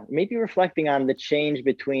yeah, maybe reflecting on the change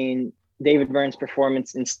between David Byrne's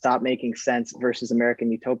performance in Stop Making Sense versus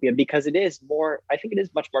American Utopia, because it is more, I think it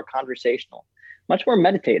is much more conversational, much more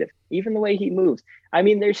meditative, even the way he moves. I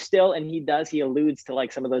mean, there's still, and he alludes to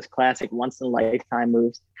like some of those classic once in a lifetime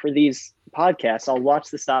moves. For these podcasts, I'll watch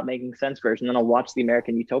the Stop Making Sense version, then I'll watch the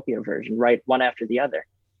American Utopia version, right, one after the other.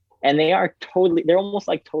 And they're almost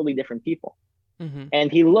like totally different people. Mm-hmm.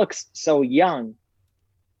 And he looks so young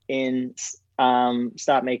in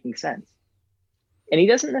Stop Making Sense. And he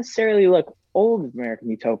doesn't necessarily look old in American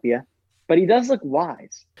Utopia, but he does look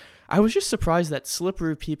wise. I was just surprised that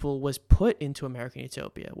Slippery People was put into American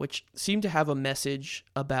Utopia, which seemed to have a message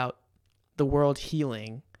about the world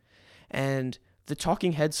healing, and the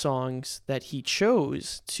Talking Head songs that he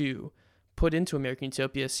chose to put into American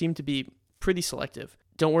Utopia seemed to be pretty selective.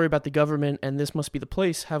 Don't Worry About the Government and This Must Be the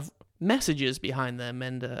Place have messages behind them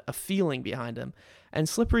and a feeling behind them. And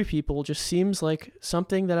Slippery People just seems like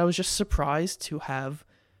something that I was just surprised to have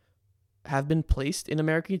been placed in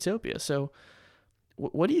American Utopia. So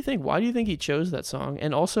what do you think? Why do you think he chose that song?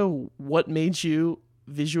 And also, what made you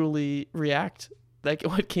visually react? Like,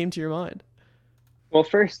 what came to your mind? Well,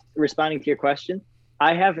 first, responding to your question,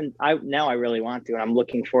 now I really want to, and I'm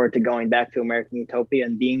looking forward to going back to American Utopia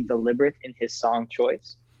and being deliberate in his song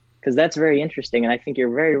choice, because that's very interesting. And I think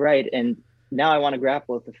you're very right. And now I want to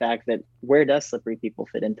grapple with the fact that where does Slippery People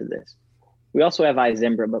fit into this? We also have I,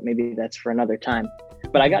 Zimbra, but maybe that's for another time.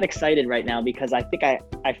 But I got excited right now because I think I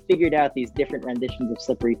figured out these different renditions of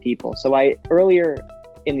Slippery People. So earlier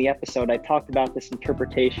in the episode, I talked about this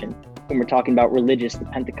interpretation when we're talking about religious, the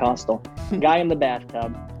Pentecostal. Guy in the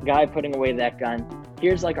bathtub, guy putting away that gun.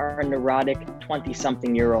 Here's like our neurotic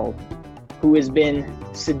 20-something-year-old who has been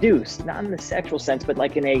seduced, not in the sexual sense, but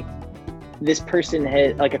like this person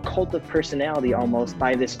had like a cult of personality almost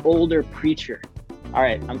by this older preacher. All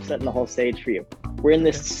right, I'm setting the whole stage for you. We're in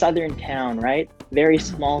this southern town, right? Very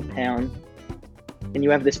small town. And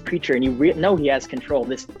you have this preacher and you know he has control,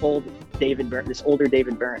 this older David Byrne,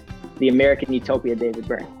 the American Utopia David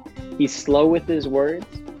Byrne. He's slow with his words.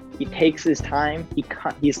 He takes his time.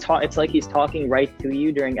 It's like he's talking right to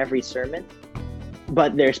you during every sermon,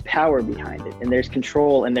 but there's power behind it, and there's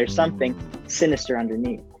control, and there's something sinister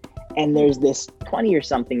underneath. And there's this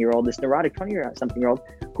 20-or-something-year-old, this neurotic 20-or-something-year-old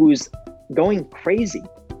who's going crazy,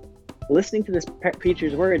 listening to this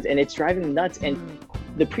preacher's words, and it's driving him nuts. And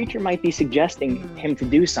the preacher might be suggesting him to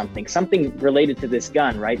do something related to this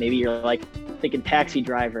gun, right? Maybe you're like thinking Taxi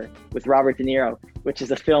Driver with Robert De Niro, which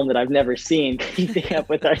is a film that I've never seen, keeping up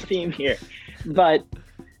with our theme here. But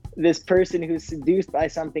this person who's seduced by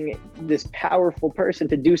something, this powerful person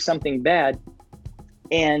to do something bad.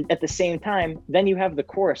 And at the same time, then you have the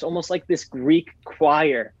chorus, almost like this Greek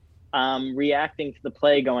choir reacting to the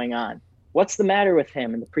play going on. What's the matter with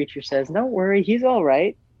him? And the preacher says, don't worry, he's all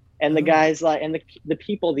right. And the guy's like, and the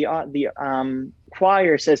people, the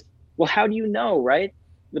choir says, well, how do you know, right?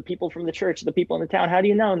 The people from the church, the people in the town, how do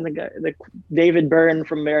you know? And the David Byrne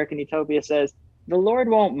from American Utopia says, the Lord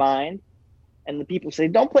won't mind. And the people say,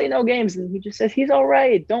 don't play no games. And he just says, he's all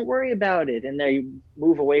right. Don't worry about it. And they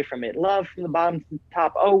move away from it. Love from the bottom to the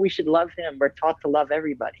top. Oh, we should love him. We're taught to love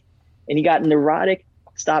everybody. And he got neurotic,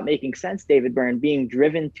 stop making sense, David Byrne, being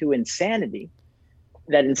driven to insanity.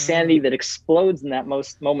 That insanity that explodes in that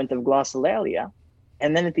moment of glossolalia.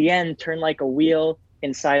 And then at the end, turn like a wheel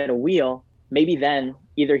inside a wheel. Maybe then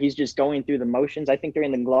either he's just going through the motions. I think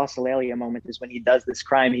during the glossolalia moment is when he does this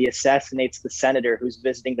crime. He assassinates the senator who's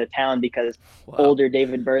visiting the town because older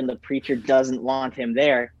David Byrne, the preacher, doesn't want him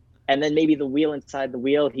there. And then maybe the wheel inside the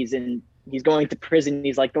wheel, he's going to prison.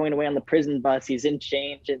 He's like going away on the prison bus. He's in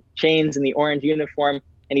chains in the orange uniform.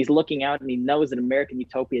 And he's looking out and he knows that American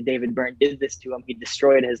Utopia, David Byrne, did this to him. He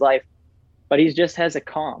destroyed his life. But he just has a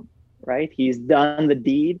calm, right? He's done the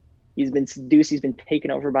deed. He's been seduced. He's been taken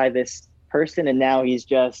over by this person. And now he's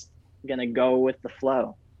just going to go with the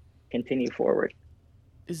flow, continue forward.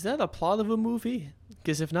 Is that a plot of a movie?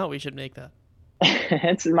 Because if not, we should make that.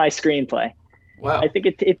 It's my screenplay. Wow. I think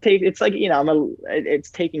it's like,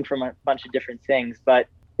 it's taking from a bunch of different things, but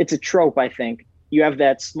it's a trope, I think. You have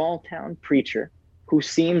that small town preacher who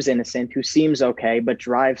seems innocent, who seems okay, but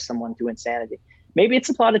drives someone to insanity. Maybe it's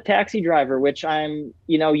a plot of Taxi Driver, which I'm,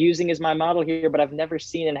 using as my model here, but I've never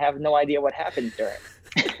seen and have no idea what happened during.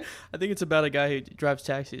 I think it's about a guy who drives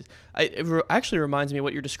taxis. It actually reminds me,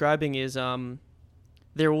 what you're describing is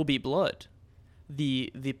There Will Be Blood.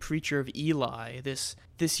 The preacher of Eli,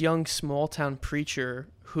 this young small town preacher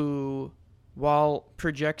who, while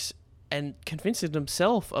projects and convinces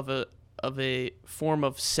himself of a form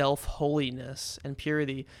of self-holiness and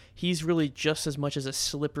purity, he's really just as much as a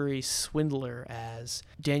slippery swindler as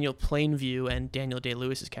Daniel Plainview and Daniel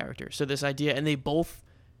Day-Lewis's character. So this idea, and they both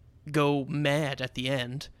go mad at the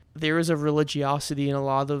end. There is a religiosity in a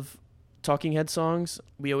lot of Talking Head songs.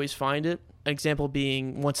 We always find it. An example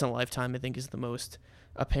being Once in a Lifetime, I think, is the most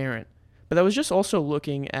apparent. But I was just also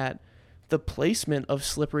looking at the placement of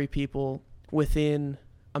Slippery People within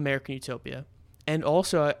American Utopia. And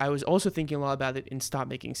also, I was also thinking a lot about it in Stop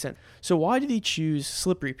Making Sense. So why did he choose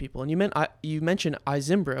Slippery People? And you mentioned I,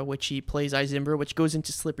 Zimbra, which he plays I, Zimbra, which goes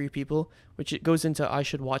into Slippery People, which it goes into I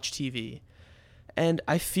Should Watch TV. And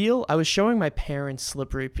I was showing my parents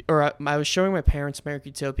I was showing my parents American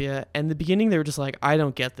Utopia, and in the beginning they were just like, I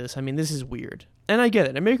don't get this. I mean, this is weird. And I get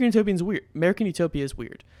it. American Utopia is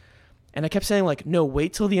weird. And I kept saying, like, no,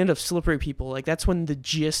 wait till the end of Slippery People. Like, that's when the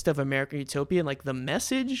gist of American Utopia and, like, the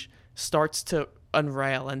message starts to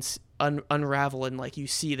unravel and, like, you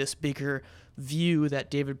see this bigger view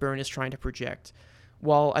that David Byrne is trying to project.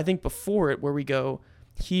 While I think before it, where we go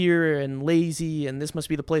here and lazy and this must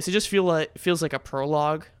be the place, it just feels like a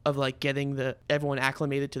prologue of, like, getting everyone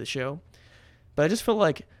acclimated to the show. But I just felt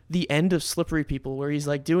like the end of Slippery People, where he's,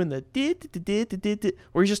 like, doing the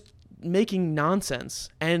where he's just making nonsense,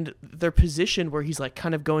 and their position where he's like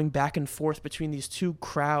kind of going back and forth between these two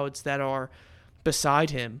crowds that are beside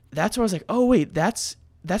him. That's where I was like, oh wait, that's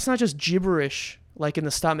not just gibberish like in the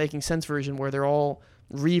Stop Making Sense version where they're all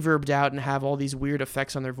reverbed out and have all these weird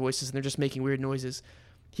effects on their voices and they're just making weird noises.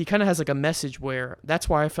 He kind of has like a message where that's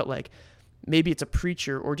why I felt like maybe it's a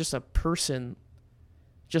preacher or just a person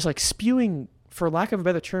just like spewing, for lack of a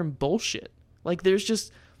better term, bullshit. Like there's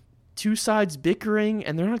just two sides bickering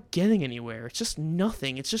and they're not getting anywhere. It's just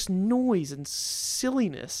nothing. It's just noise and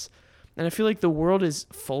silliness. And I feel like the world is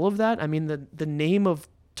full of that. I mean, the name of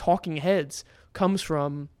Talking Heads comes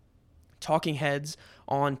from talking heads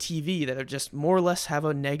on TV that are just more or less have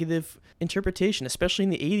a negative interpretation, especially in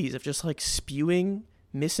the 80s, of just like spewing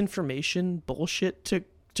misinformation, bullshit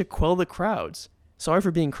to quell the crowds. Sorry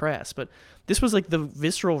for being crass, but this was like the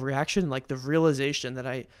visceral reaction, like the realization that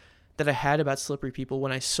I had about Slippery People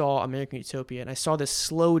when I saw American Utopia, and I saw this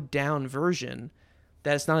slowed down version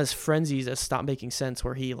that it's not as frenzied as Stop Making Sense,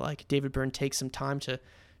 where David Byrne takes some time to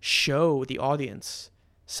show the audience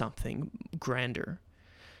something grander.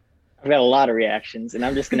 I've got a lot of reactions, and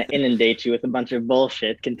I'm just going to inundate you with a bunch of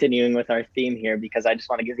bullshit, continuing with our theme here, because I just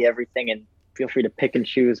want to give you everything, and feel free to pick and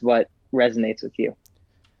choose what resonates with you.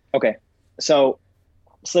 Okay, so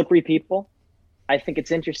Slippery People. I think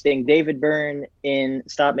it's interesting. David Byrne in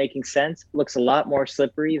Stop Making Sense looks a lot more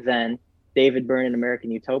slippery than David Byrne in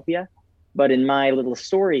American Utopia. But in my little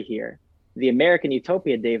story here, the American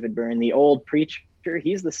Utopia David Byrne, the old preacher,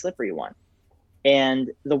 he's the slippery one.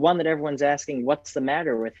 And the one that everyone's asking, what's the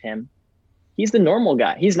matter with him? He's the normal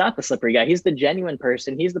guy. He's not the slippery guy. He's the genuine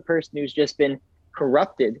person. He's the person who's just been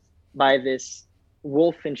corrupted by this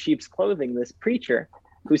wolf in sheep's clothing, this preacher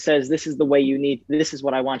who says, this is the way you need, this is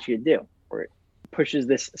what I want you to do. Or pushes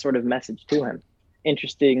this sort of message to him.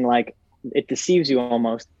 Interesting, like it deceives you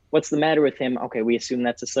almost. What's the matter with him? Okay, we assume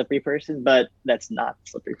that's a slippery person, but that's not a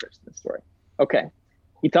slippery person in the story. Okay.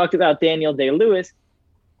 You talked about Daniel Day-Lewis.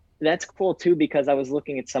 That's cool too, because I was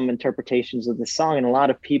looking at some interpretations of the song, and a lot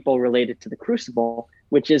of people related to The Crucible,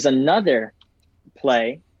 which is another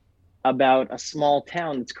play about a small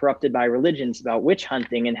town that's corrupted by religions, about witch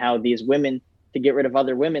hunting and how these women, to get rid of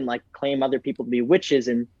other women, like claim other people to be witches,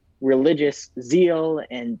 and religious zeal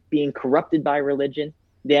and being corrupted by religion.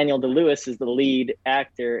 Daniel Day-Lewis is the lead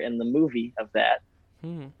actor in the movie of that.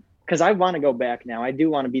 Because I want to go back now. I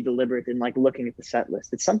do want to be deliberate in like looking at the set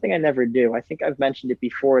list. It's something I never do. I think I've mentioned it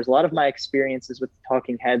before. Is a lot of my experiences with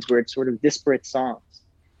Talking Heads where it's sort of disparate songs.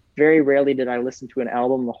 Very rarely did I listen to an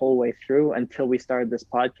album the whole way through until we started this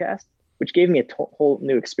podcast, which gave me a whole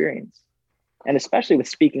new experience. And especially with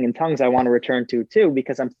Speaking in Tongues, I want to return to too,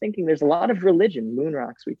 because I'm thinking there's a lot of religion, moon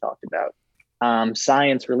rocks we talked about,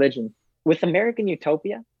 science, religion. With American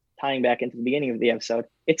Utopia, tying back into the beginning of the episode,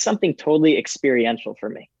 it's something totally experiential for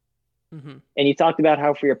me. Mm-hmm. And you talked about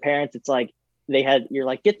how for your parents, it's like you're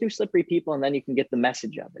like, get through Slippery People and then you can get the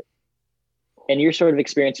message of it. And your sort of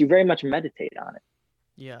experience, you very much meditate on it.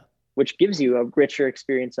 Yeah. Which gives you a richer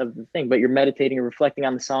experience of the thing, but you're meditating and reflecting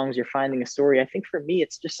on the songs, you're finding a story. I think for me,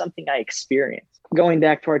 it's just something I experience. Going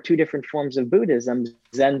back to our two different forms of Buddhism,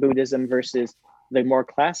 Zen Buddhism versus the more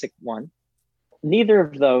classic one, neither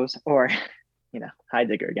of those, or,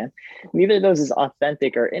 Heidegger again, neither of those is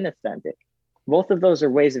authentic or inauthentic. Both of those are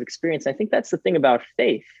ways of experience. I think that's the thing about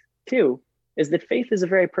faith too, is that faith is a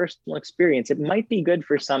very personal experience. It might be good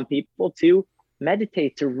for some people to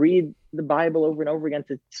meditate, to read the Bible over and over again,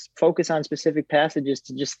 to focus on specific passages,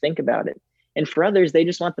 to just think about it. And for others, they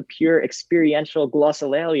just want the pure experiential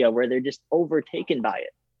glossolalia where they're just overtaken by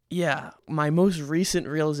it. Yeah, my most recent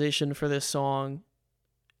realization for this song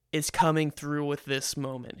is coming through with this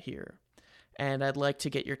moment here. And I'd like to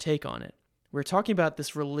get your take on it. We're talking about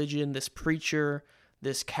this religion, this preacher,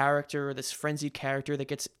 this character, this frenzied character that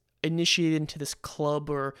gets initiated into this club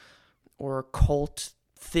or cult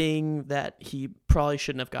thing that he probably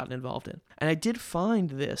shouldn't have gotten involved in. And I did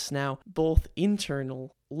find this now both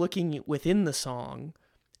internal, looking within the song,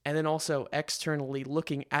 and then also externally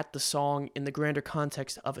looking at the song in the grander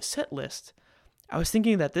context of a set list. I was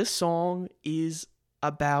thinking that this song is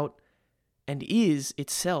about, and is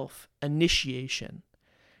itself, initiation.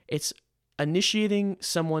 It's initiating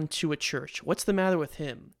someone to a church. What's the matter with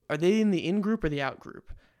him? Are they in the in group or the out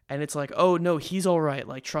group? And it's like, oh no, he's all right,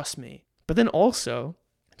 like, trust me. But then also,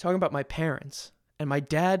 talking about my parents, and my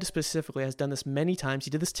dad specifically has done this many times.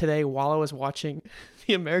 He did this today while I was watching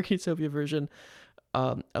the American Utopia version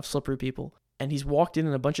of Slippery People. And he's walked in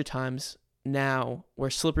a bunch of times now where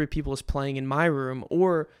Slippery People is playing in my room,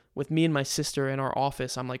 or with me and my sister in our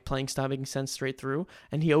office, I'm like playing Stop Making Sense straight through.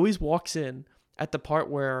 And he always walks in at the part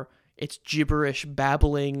where it's gibberish,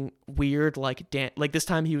 babbling, weird, like like this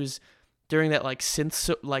time he was during that like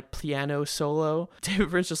synth, like piano solo. David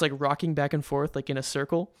Byrne's just like rocking back and forth like in a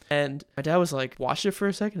circle. And my dad was like, watched it for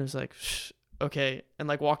a second. It was like, shh, okay. And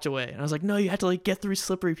like walked away. And I was like, no, you had to like get through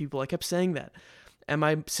Slippery People. I kept saying that. And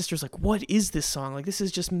my sister's like, what is this song? Like, this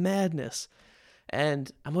is just madness. And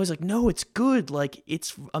I'm always like, no, it's good. Like,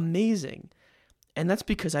 it's amazing. And that's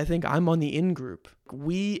because I think I'm on the in group.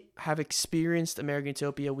 We have experienced American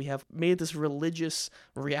Utopia. We have made this religious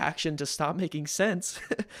reaction to Stop Making Sense.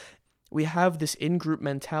 We have this in group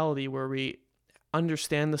mentality where we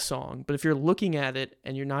understand the song. But if you're looking at it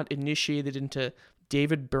and you're not initiated into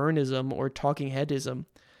David Byrneism or Talking Headism,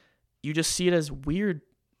 you just see it as weird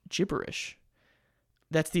gibberish.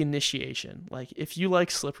 That's the initiation. Like, if you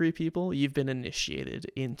like Slippery People, you've been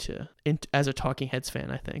initiated into as a Talking Heads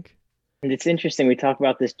fan, I think. And it's interesting, we talk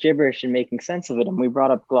about this gibberish and making sense of it, and we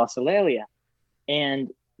brought up glossolalia. And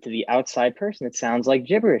to the outside person, it sounds like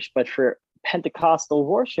gibberish. But for Pentecostal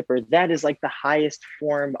worshiper, that is like the highest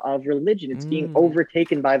form of religion. It's being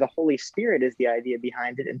overtaken by the Holy Spirit is the idea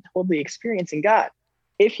behind it, and totally experiencing God.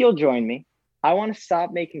 If you'll join me, I want to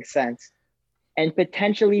stop making sense and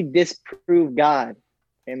potentially disprove God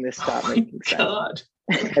in this Stop Making Sense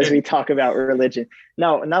as we talk about religion.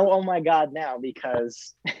 No, oh my God now,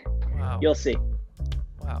 because wow. You'll see.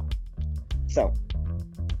 Wow. So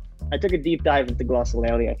I took a deep dive into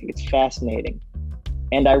glossolalia. I think it's fascinating.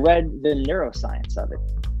 And I read the neuroscience of it.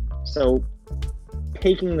 So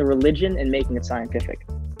taking the religion and making it scientific.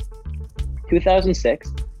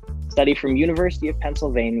 2006, study from University of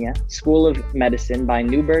Pennsylvania, School of Medicine by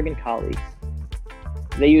Newberg and colleagues.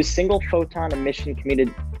 They use single photon emission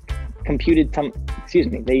computed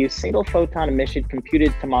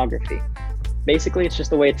tomography. Basically, it's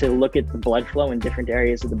just a way to look at the blood flow in different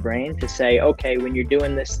areas of the brain to say, okay, when you're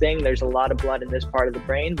doing this thing, there's a lot of blood in this part of the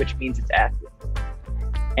brain, which means it's active.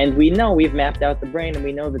 And we know we've mapped out the brain, and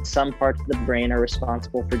we know that some parts of the brain are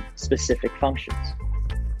responsible for specific functions.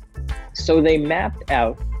 So they mapped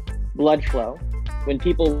out blood flow when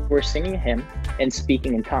people were singing a hymn and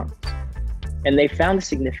speaking in tongues. And they found a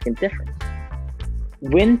significant difference.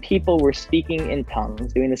 When people were speaking in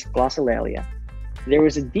tongues, doing this glossolalia, there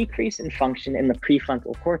was a decrease in function in the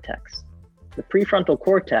prefrontal cortex. The prefrontal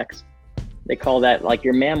cortex, they call that like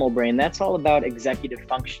your mammal brain, that's all about executive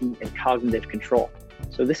function and cognitive control.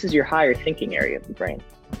 So this is your higher thinking area of the brain.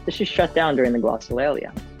 This is shut down during the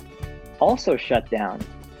glossolalia. Also shut down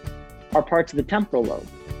are parts of the temporal lobe.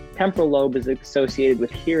 Temporal lobe is associated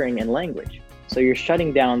with hearing and language. So you're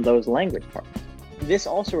shutting down those language parts. This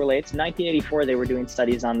also relates, 1984, they were doing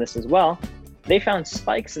studies on this as well. They found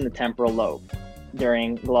spikes in the temporal lobe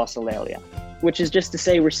during glossolalia, which is just to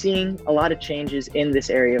say we're seeing a lot of changes in this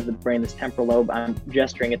area of the brain, this temporal lobe. I'm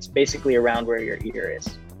gesturing, it's basically around where your ear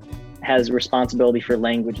is. Has responsibility for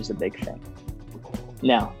language is a big thing.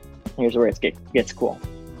 Now, here's where it gets cool.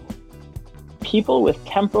 People with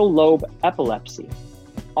temporal lobe epilepsy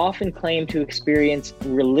often claim to experience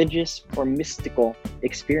religious or mystical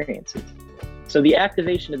experiences. So the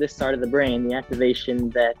activation of this part of the brain, the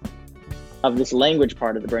activation of this language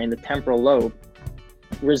part of the brain, the temporal lobe,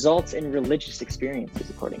 results in religious experiences,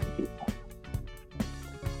 according to people.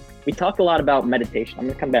 We talked a lot about meditation. I'm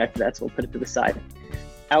going to come back to that, so we'll put it to the side.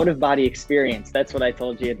 Out-of-body experience, that's what I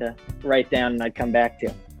told you to write down and I'd come back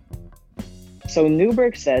to. So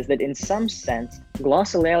Newberg says that in some sense,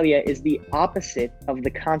 glossolalia is the opposite of the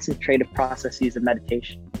concentrative processes of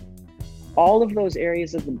meditation. All of those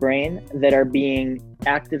areas of the brain that are being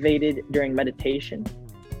activated during meditation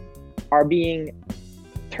are being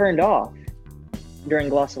turned off during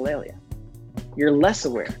glossolalia. You're less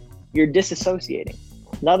aware. You're disassociating.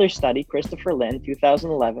 Another study, Christopher Lynn,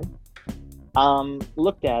 2011,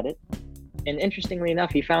 looked at it. And interestingly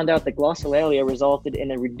enough, he found out that glossolalia resulted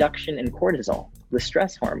in a reduction in cortisol, the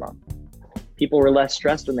stress hormone. People were less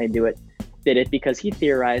stressed when they did it because he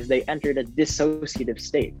theorized they entered a dissociative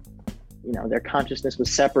state. You know, their consciousness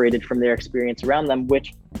was separated from their experience around them,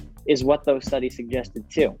 which is what those studies suggested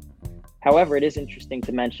too. However, it is interesting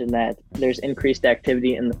to mention that there's increased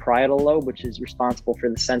activity in the parietal lobe, which is responsible for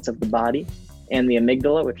the sense of the body, and the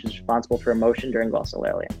amygdala, which is responsible for emotion during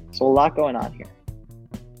glossolalia. So a lot going on here.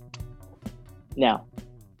 Now,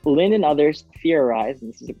 Lynn and others theorize,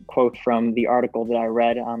 and this is a quote from the article that I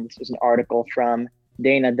read. This was an article from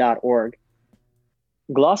dana.org.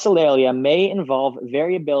 Glossolalia may involve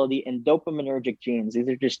variability in dopaminergic genes. These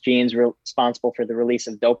are just genes responsible for the release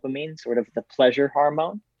of dopamine, sort of the pleasure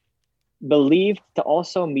hormone, believed to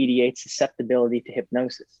also mediate susceptibility to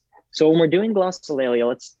hypnosis. So when we're doing glossolalia,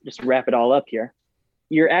 let's just wrap it all up here.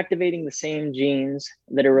 You're activating the same genes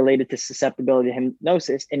that are related to susceptibility to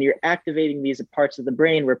hypnosis, and you're activating these parts of the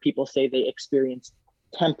brain where people say they experience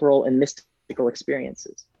temporal and mystical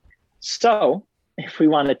experiences. So if we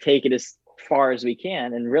want to take it as far as we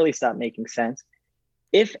can and really stop making sense,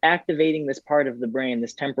 if activating this part of the brain,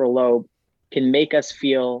 this temporal lobe, can make us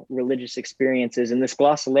feel religious experiences, and this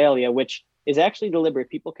glossolalia, which is actually deliberate,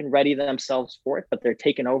 people can ready themselves for it, but they're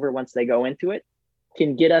taken over once they go into it,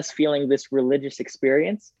 can get us feeling this religious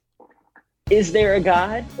experience. Is there a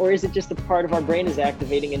God, or is it just a part of our brain is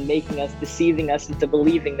activating and making us, deceiving us into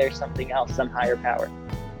believing there's something else, some higher power?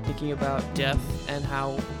 Thinking about death and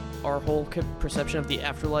how our whole perception of the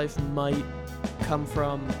afterlife might come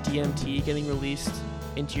from DMT getting released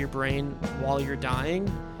into your brain while you're dying.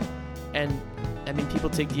 And I mean, people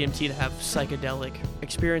take DMT to have psychedelic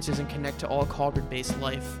experiences and connect to all carbon-based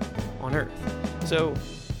life on Earth. So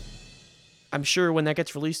I'm sure when that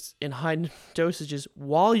gets released in high dosages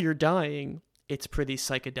while you're dying, it's pretty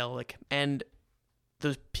psychedelic. And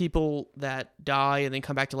the people that die and then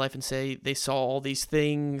come back to life and say they saw all these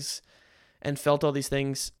things and felt all these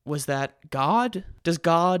things, was that God? Does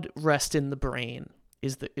God rest in the brain?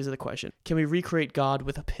 Is the question. Can we recreate God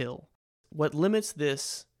with a pill? What limits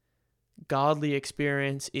this godly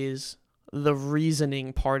experience is the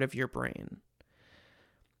reasoning part of your brain.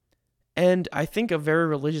 And I think a very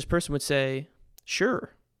religious person would say,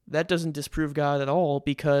 sure, that doesn't disprove God at all,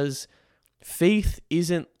 because faith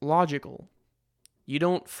isn't logical. You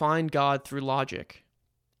don't find God through logic.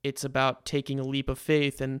 It's about taking a leap of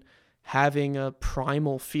faith and having a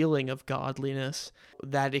primal feeling of godliness,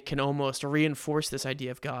 that it can almost reinforce this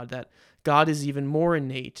idea of God, that God is even more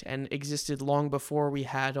innate and existed long before we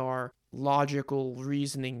had our logical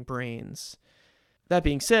reasoning brains. That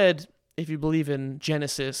being said, if you believe in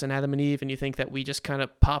Genesis and Adam and Eve and you think that we just kind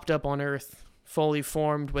of popped up on Earth fully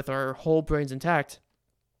formed with our whole brains intact,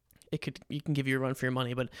 you can give you a run for your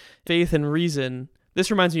money. But faith and reason,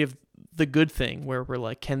 this reminds me of The Good Thing, where we're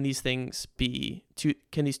like, can these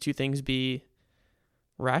two things be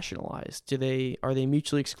rationalized? Are they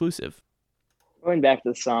mutually exclusive? Going back to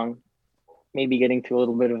the song, maybe getting to a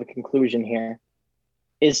little bit of a conclusion here.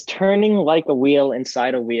 Is turning like a wheel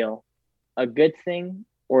inside a wheel a good thing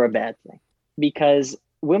or a bad thing? Because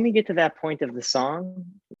when we get to that point of the song,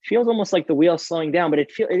 it feels almost like the wheel's slowing down, but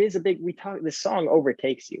this song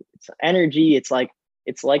overtakes you. It's energy. It's like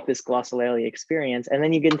this glossolalia experience. And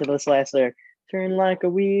then you get into this last lyric, turn like a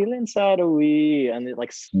wheel inside a wheel. And it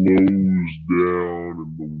like slows down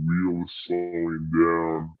and the wheel is slowing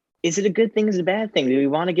down. Is it a good thing? Is it a bad thing? Do we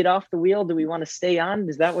want to get off the wheel? Do we want to stay on?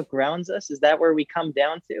 Is that what grounds us? Is that where we come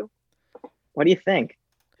down to? What do you think?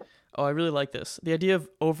 Oh, I really like this. The idea of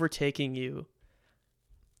overtaking you.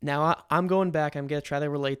 Now, I'm going back. I'm going to try to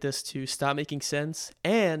relate this to Stop Making Sense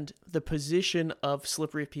and the position of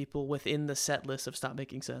Slippery People within the set list of Stop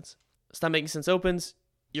Making Sense. Stop Making Sense opens.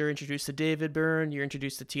 You're introduced to David Byrne. You're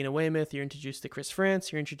introduced to Tina Weymouth. You're introduced to Chris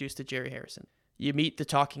France. You're introduced to Jerry Harrison. You meet the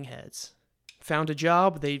Talking Heads. Found a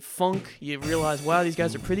job. They funk. You realize, wow, these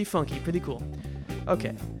guys are pretty funky, pretty cool.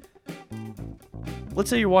 Okay.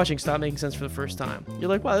 Let's say you're watching Stop Making Sense for the first time. You're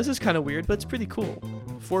like, wow, this is kind of weird, but it's pretty cool.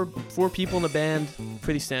 Four people in a band,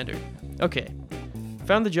 pretty standard. Okay.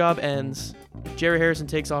 Found the job ends. Jerry Harrison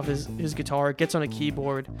takes off his guitar, gets on a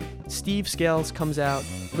keyboard. Steve Scales comes out.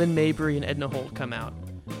 Lynn Mabry and Edna Holt come out.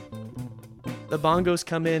 The bongos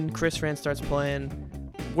come in. Chris France starts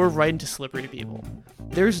playing. We're right into Slippery People.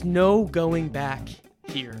 There's no going back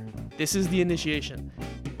here. This is the initiation.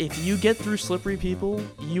 If you get through Slippery People,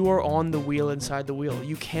 you are on the wheel inside the wheel.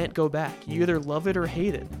 You can't go back. You either love it or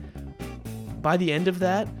hate it. By the end of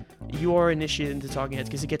that, you are initiated into Talking Heads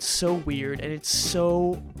because it gets so weird and it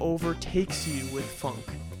so overtakes you with funk.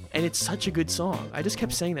 And it's such a good song. I just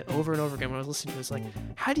kept saying that over and over again when I was listening to this. Like,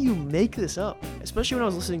 how do you make this up? Especially when I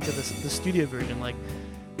was listening to the studio version. Like,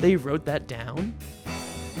 they wrote that down.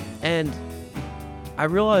 And I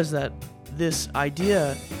realized that this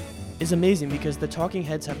idea is amazing because the Talking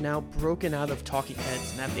Heads have now broken out of Talking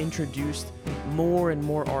Heads and have introduced more and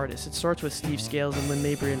more artists. It starts with Steve Scales and Lynn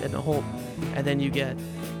Mabry and Edna Holt, and then you get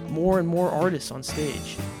more and more artists on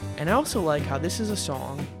stage. And I also like how this is a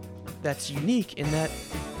song that's unique in that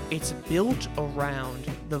it's built around,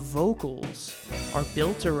 the vocals are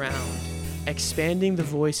built around expanding the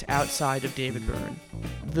voice outside of David Byrne.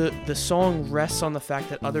 The song rests on the fact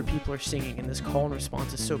that other people are singing, and this call and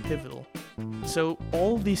response is so pivotal. So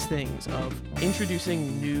all of these things of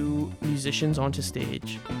introducing new musicians onto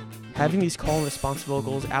stage, having these call and response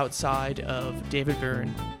vocals outside of David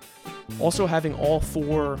Byrne, also having all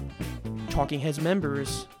 4 Talking Heads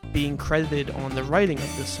members being credited on the writing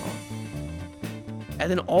of this song. And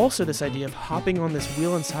then also this idea of hopping on this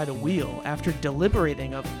wheel inside a wheel after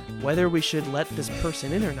deliberating of whether we should let this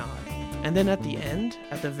person in or not. And then at the end,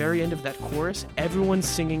 at the very end of that chorus, everyone's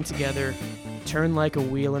singing together, turn like a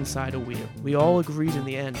wheel inside a wheel. We all agreed in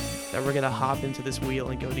the end that we're gonna hop into this wheel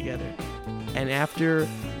and go together. And after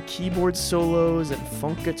keyboard solos and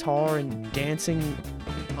funk guitar and dancing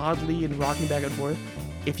oddly and rocking back and forth,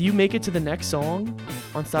 if you make it to the next song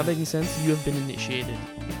on Stop Making Sense, you have been initiated.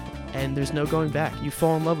 And there's no going back. You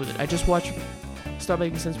fall in love with it. I just watched Stop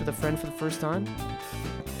Making Sense with a friend for the first time.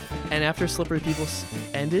 And after Slippery People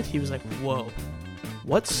ended, he was like, whoa,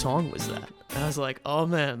 what song was that? And I was like, oh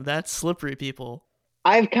man, that's Slippery People.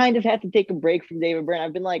 I've kind of had to take a break from David Byrne.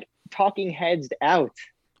 I've been like Talking Heads out,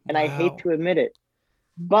 and I hate to admit it.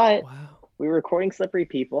 But we were recording Slippery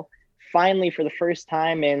People. Finally, for the first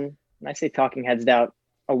time in, and I say Talking Heads out,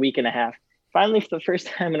 a week and a half. Finally, for the first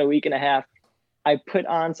time in a week and a half, I put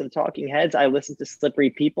on some Talking Heads. I listened to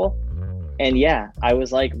Slippery People. And yeah, I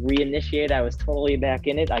was like reinitiated. I was totally back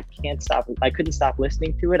in it. I couldn't stop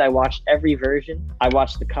listening to it. I watched every version. I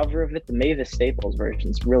watched the cover of it. The Mavis Staples version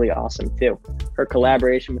is really awesome too. Her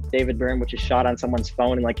collaboration with David Byrne, which is shot on someone's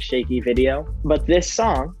phone in like a shaky video. But this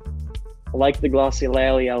song, like the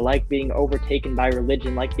glossolalia, like being overtaken by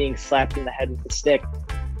religion, like being slapped in the head with a stick,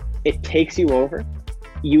 it takes you over.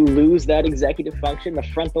 You lose that executive function, the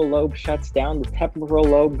frontal lobe shuts down, the temporal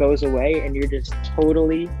lobe goes away, and you're just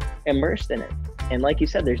totally immersed in it. And like you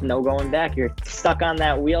said, there's no going back. You're stuck on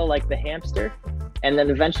that wheel like the hamster, and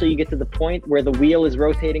then eventually you get to the point where the wheel is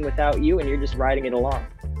rotating without you, and you're just riding it along.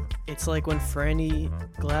 It's like when Franny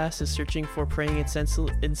Glass is searching for praying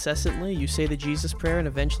incessantly, you say the Jesus prayer, and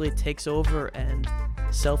eventually it takes over and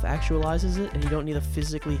self-actualizes it, and you don't need to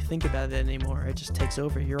physically think about it anymore. It just takes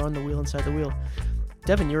over. You're on the wheel inside the wheel.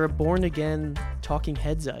 Devin, you're a born-again Talking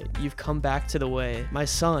Headsite. You've come back to the way. My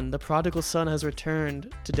son, the prodigal son, has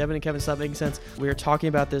returned to Devin and Kevin Stop Making Sense. We were talking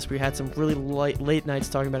about this. We had some really late nights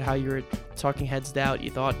talking about how you were Talking Heads out. You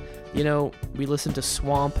thought, we listened to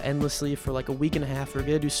Swamp endlessly for like a week and a half. We're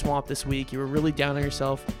going to do Swamp this week. You were really down on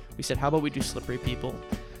yourself. We said, how about we do Slippery People?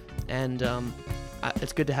 And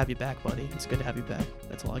it's good to have you back, buddy. It's good to have you back.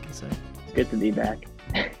 That's all I can say. It's good to be back.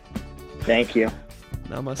 Thank you.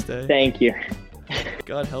 Namaste. Thank you.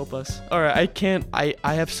 God help us. All right,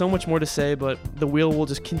 I have so much more to say, but the wheel will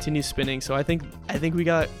just continue spinning. So I think we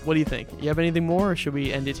got, what do you think? You have anything more, or should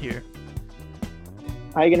we end it here?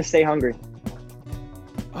 How are you going to stay hungry?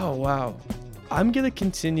 Oh, wow. I'm going to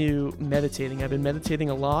continue meditating. I've been meditating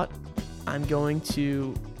a lot. Now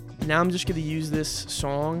I'm just going to use this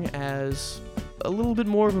song as a little bit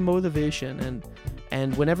more of a motivation.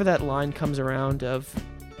 And whenever that line comes around of,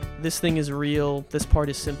 this thing is real, this part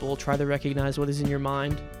is simple, try to recognize what is in your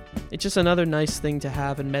mind. It's just another nice thing to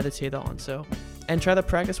have and meditate on. And try to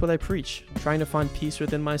practice what I preach, trying to find peace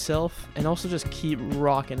within myself, and also just keep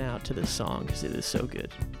rocking out to this song because it is so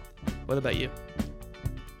good. What about you?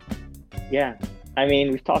 Yeah, I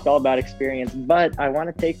mean, we've talked all about experience, but I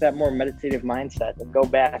want to take that more meditative mindset and go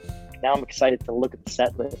back. Now I'm excited to look at the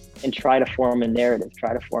set list and try to form a narrative,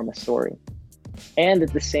 try to form a story. And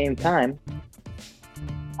at the same time,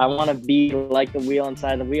 I want to be like the wheel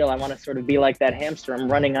inside the wheel. I want to sort of be like that hamster. I'm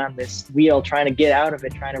running on this wheel, trying to get out of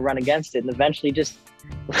it, trying to run against it, and eventually just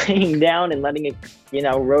laying down and letting it,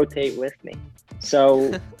 rotate with me.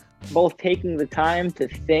 So both taking the time to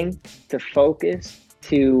think, to focus,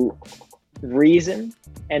 to reason,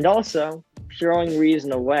 and also throwing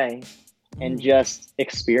reason away and just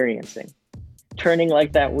experiencing. Turning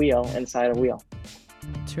like that wheel inside a wheel.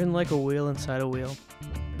 Turn like a wheel inside a wheel.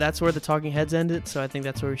 That's where the Talking Heads ended, so I think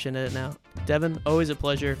that's where we should end it now. Devin, always a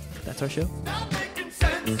pleasure. That's our show.